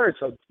as far as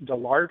the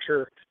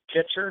larger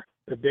picture,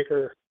 the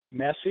bigger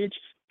message,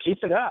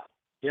 keep it up.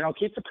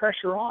 Keep the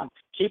pressure on.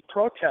 Keep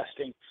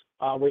protesting.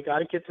 We got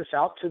to get this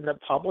out to the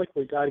public.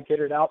 We got to get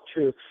it out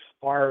to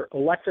our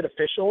elected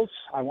officials.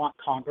 I want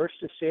Congress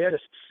to see it.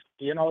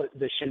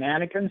 The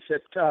shenanigans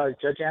that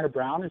Judge Anna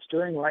Brown is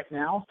doing right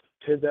now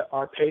to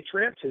our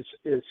patriots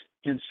is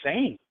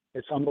insane.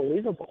 It's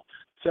unbelievable.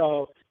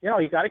 So,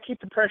 you got to keep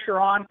the pressure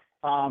on.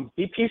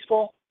 Be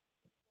peaceful,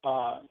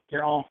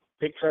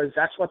 because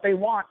that's what they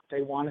want.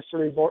 They want us to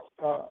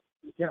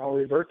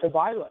revert to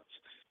violence.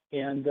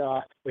 And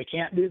we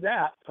can't do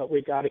that, but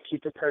we got to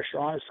keep the pressure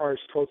on as far as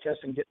protest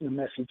and getting the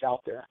message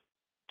out there.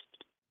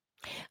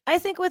 I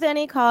think with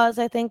any cause,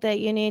 I think that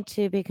you need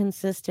to be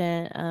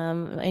consistent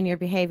in your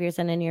behaviors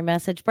and in your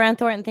message. Brian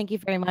Thornton, thank you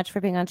very much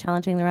for being on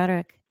Challenging the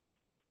Rhetoric.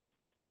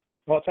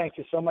 Well, thank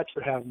you so much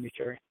for having me,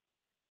 Cheri.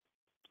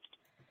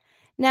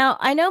 Now,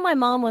 I know my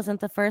mom wasn't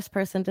the first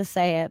person to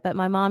say it, but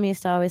my mom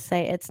used to always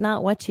say, it's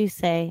not what you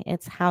say,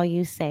 it's how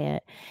you say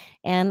it.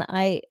 And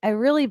I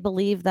really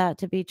believe that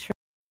to be true.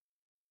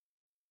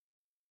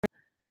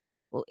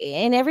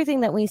 In everything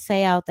that we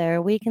say out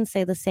there, we can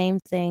say the same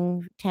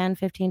thing 10,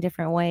 15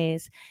 different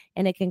ways,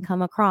 and it can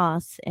come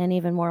across in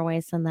even more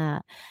ways than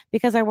that,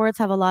 because our words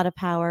have a lot of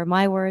power.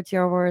 My words,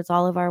 your words,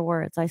 all of our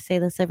words. I say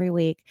this every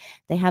week.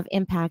 They have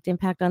impact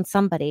on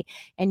somebody.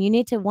 And you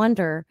need to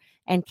wonder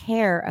and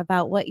care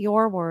about what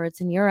your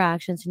words and your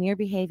actions and your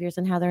behaviors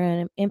and how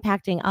they're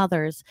impacting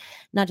others,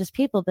 not just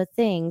people, but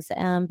things,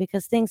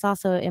 because things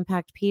also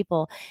impact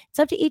people. It's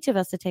up to each of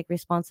us to take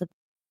responsibility.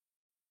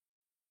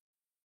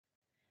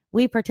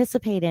 we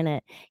participate in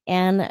it,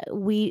 and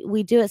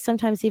we do it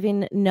sometimes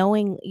even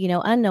knowing,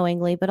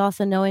 unknowingly, but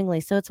also knowingly.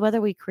 So it's whether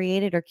we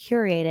create it or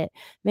curate it,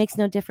 makes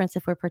no difference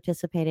if we're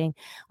participating.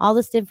 All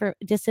this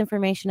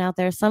disinformation out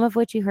there, some of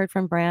which you heard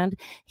from Brand,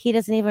 he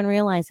doesn't even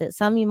realize it.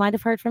 Some you might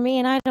have heard from me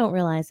and I don't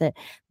realize it.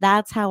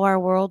 That's how our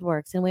world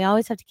works, and we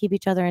always have to keep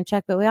each other in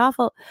check, but we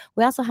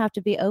also have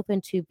to be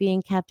open to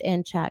being kept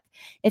in check.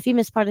 If you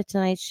missed part of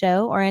tonight's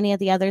show or any of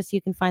the others,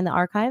 you can find the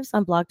archives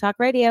on Blog Talk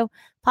Radio,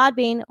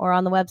 Podbean, or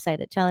on the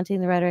website at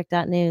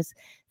challengingtherhetoric.news.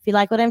 If you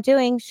like what I'm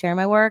doing, share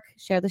my work,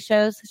 share the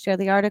shows, share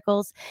the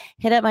articles,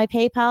 hit up my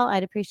PayPal.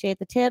 I'd appreciate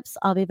the tips.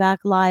 I'll be back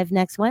live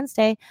next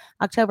Wednesday,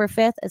 October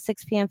 5th at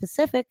 6 p.m.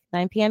 Pacific,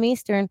 9 p.m.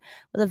 Eastern,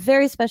 with a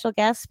very special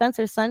guest,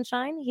 Spencer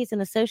Sunshine. He's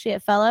an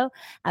associate fellow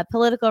at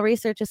Political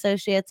Research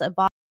Associates, a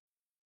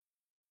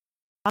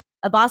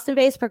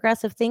Boston-based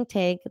progressive think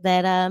tank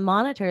that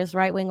monitors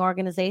right-wing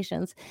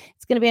organizations.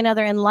 It's going to be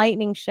another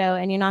enlightening show,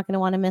 and you're not going to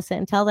want to miss it.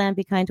 Until then,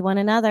 be kind to one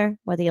another,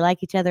 whether you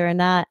like each other or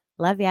not.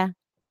 Love ya.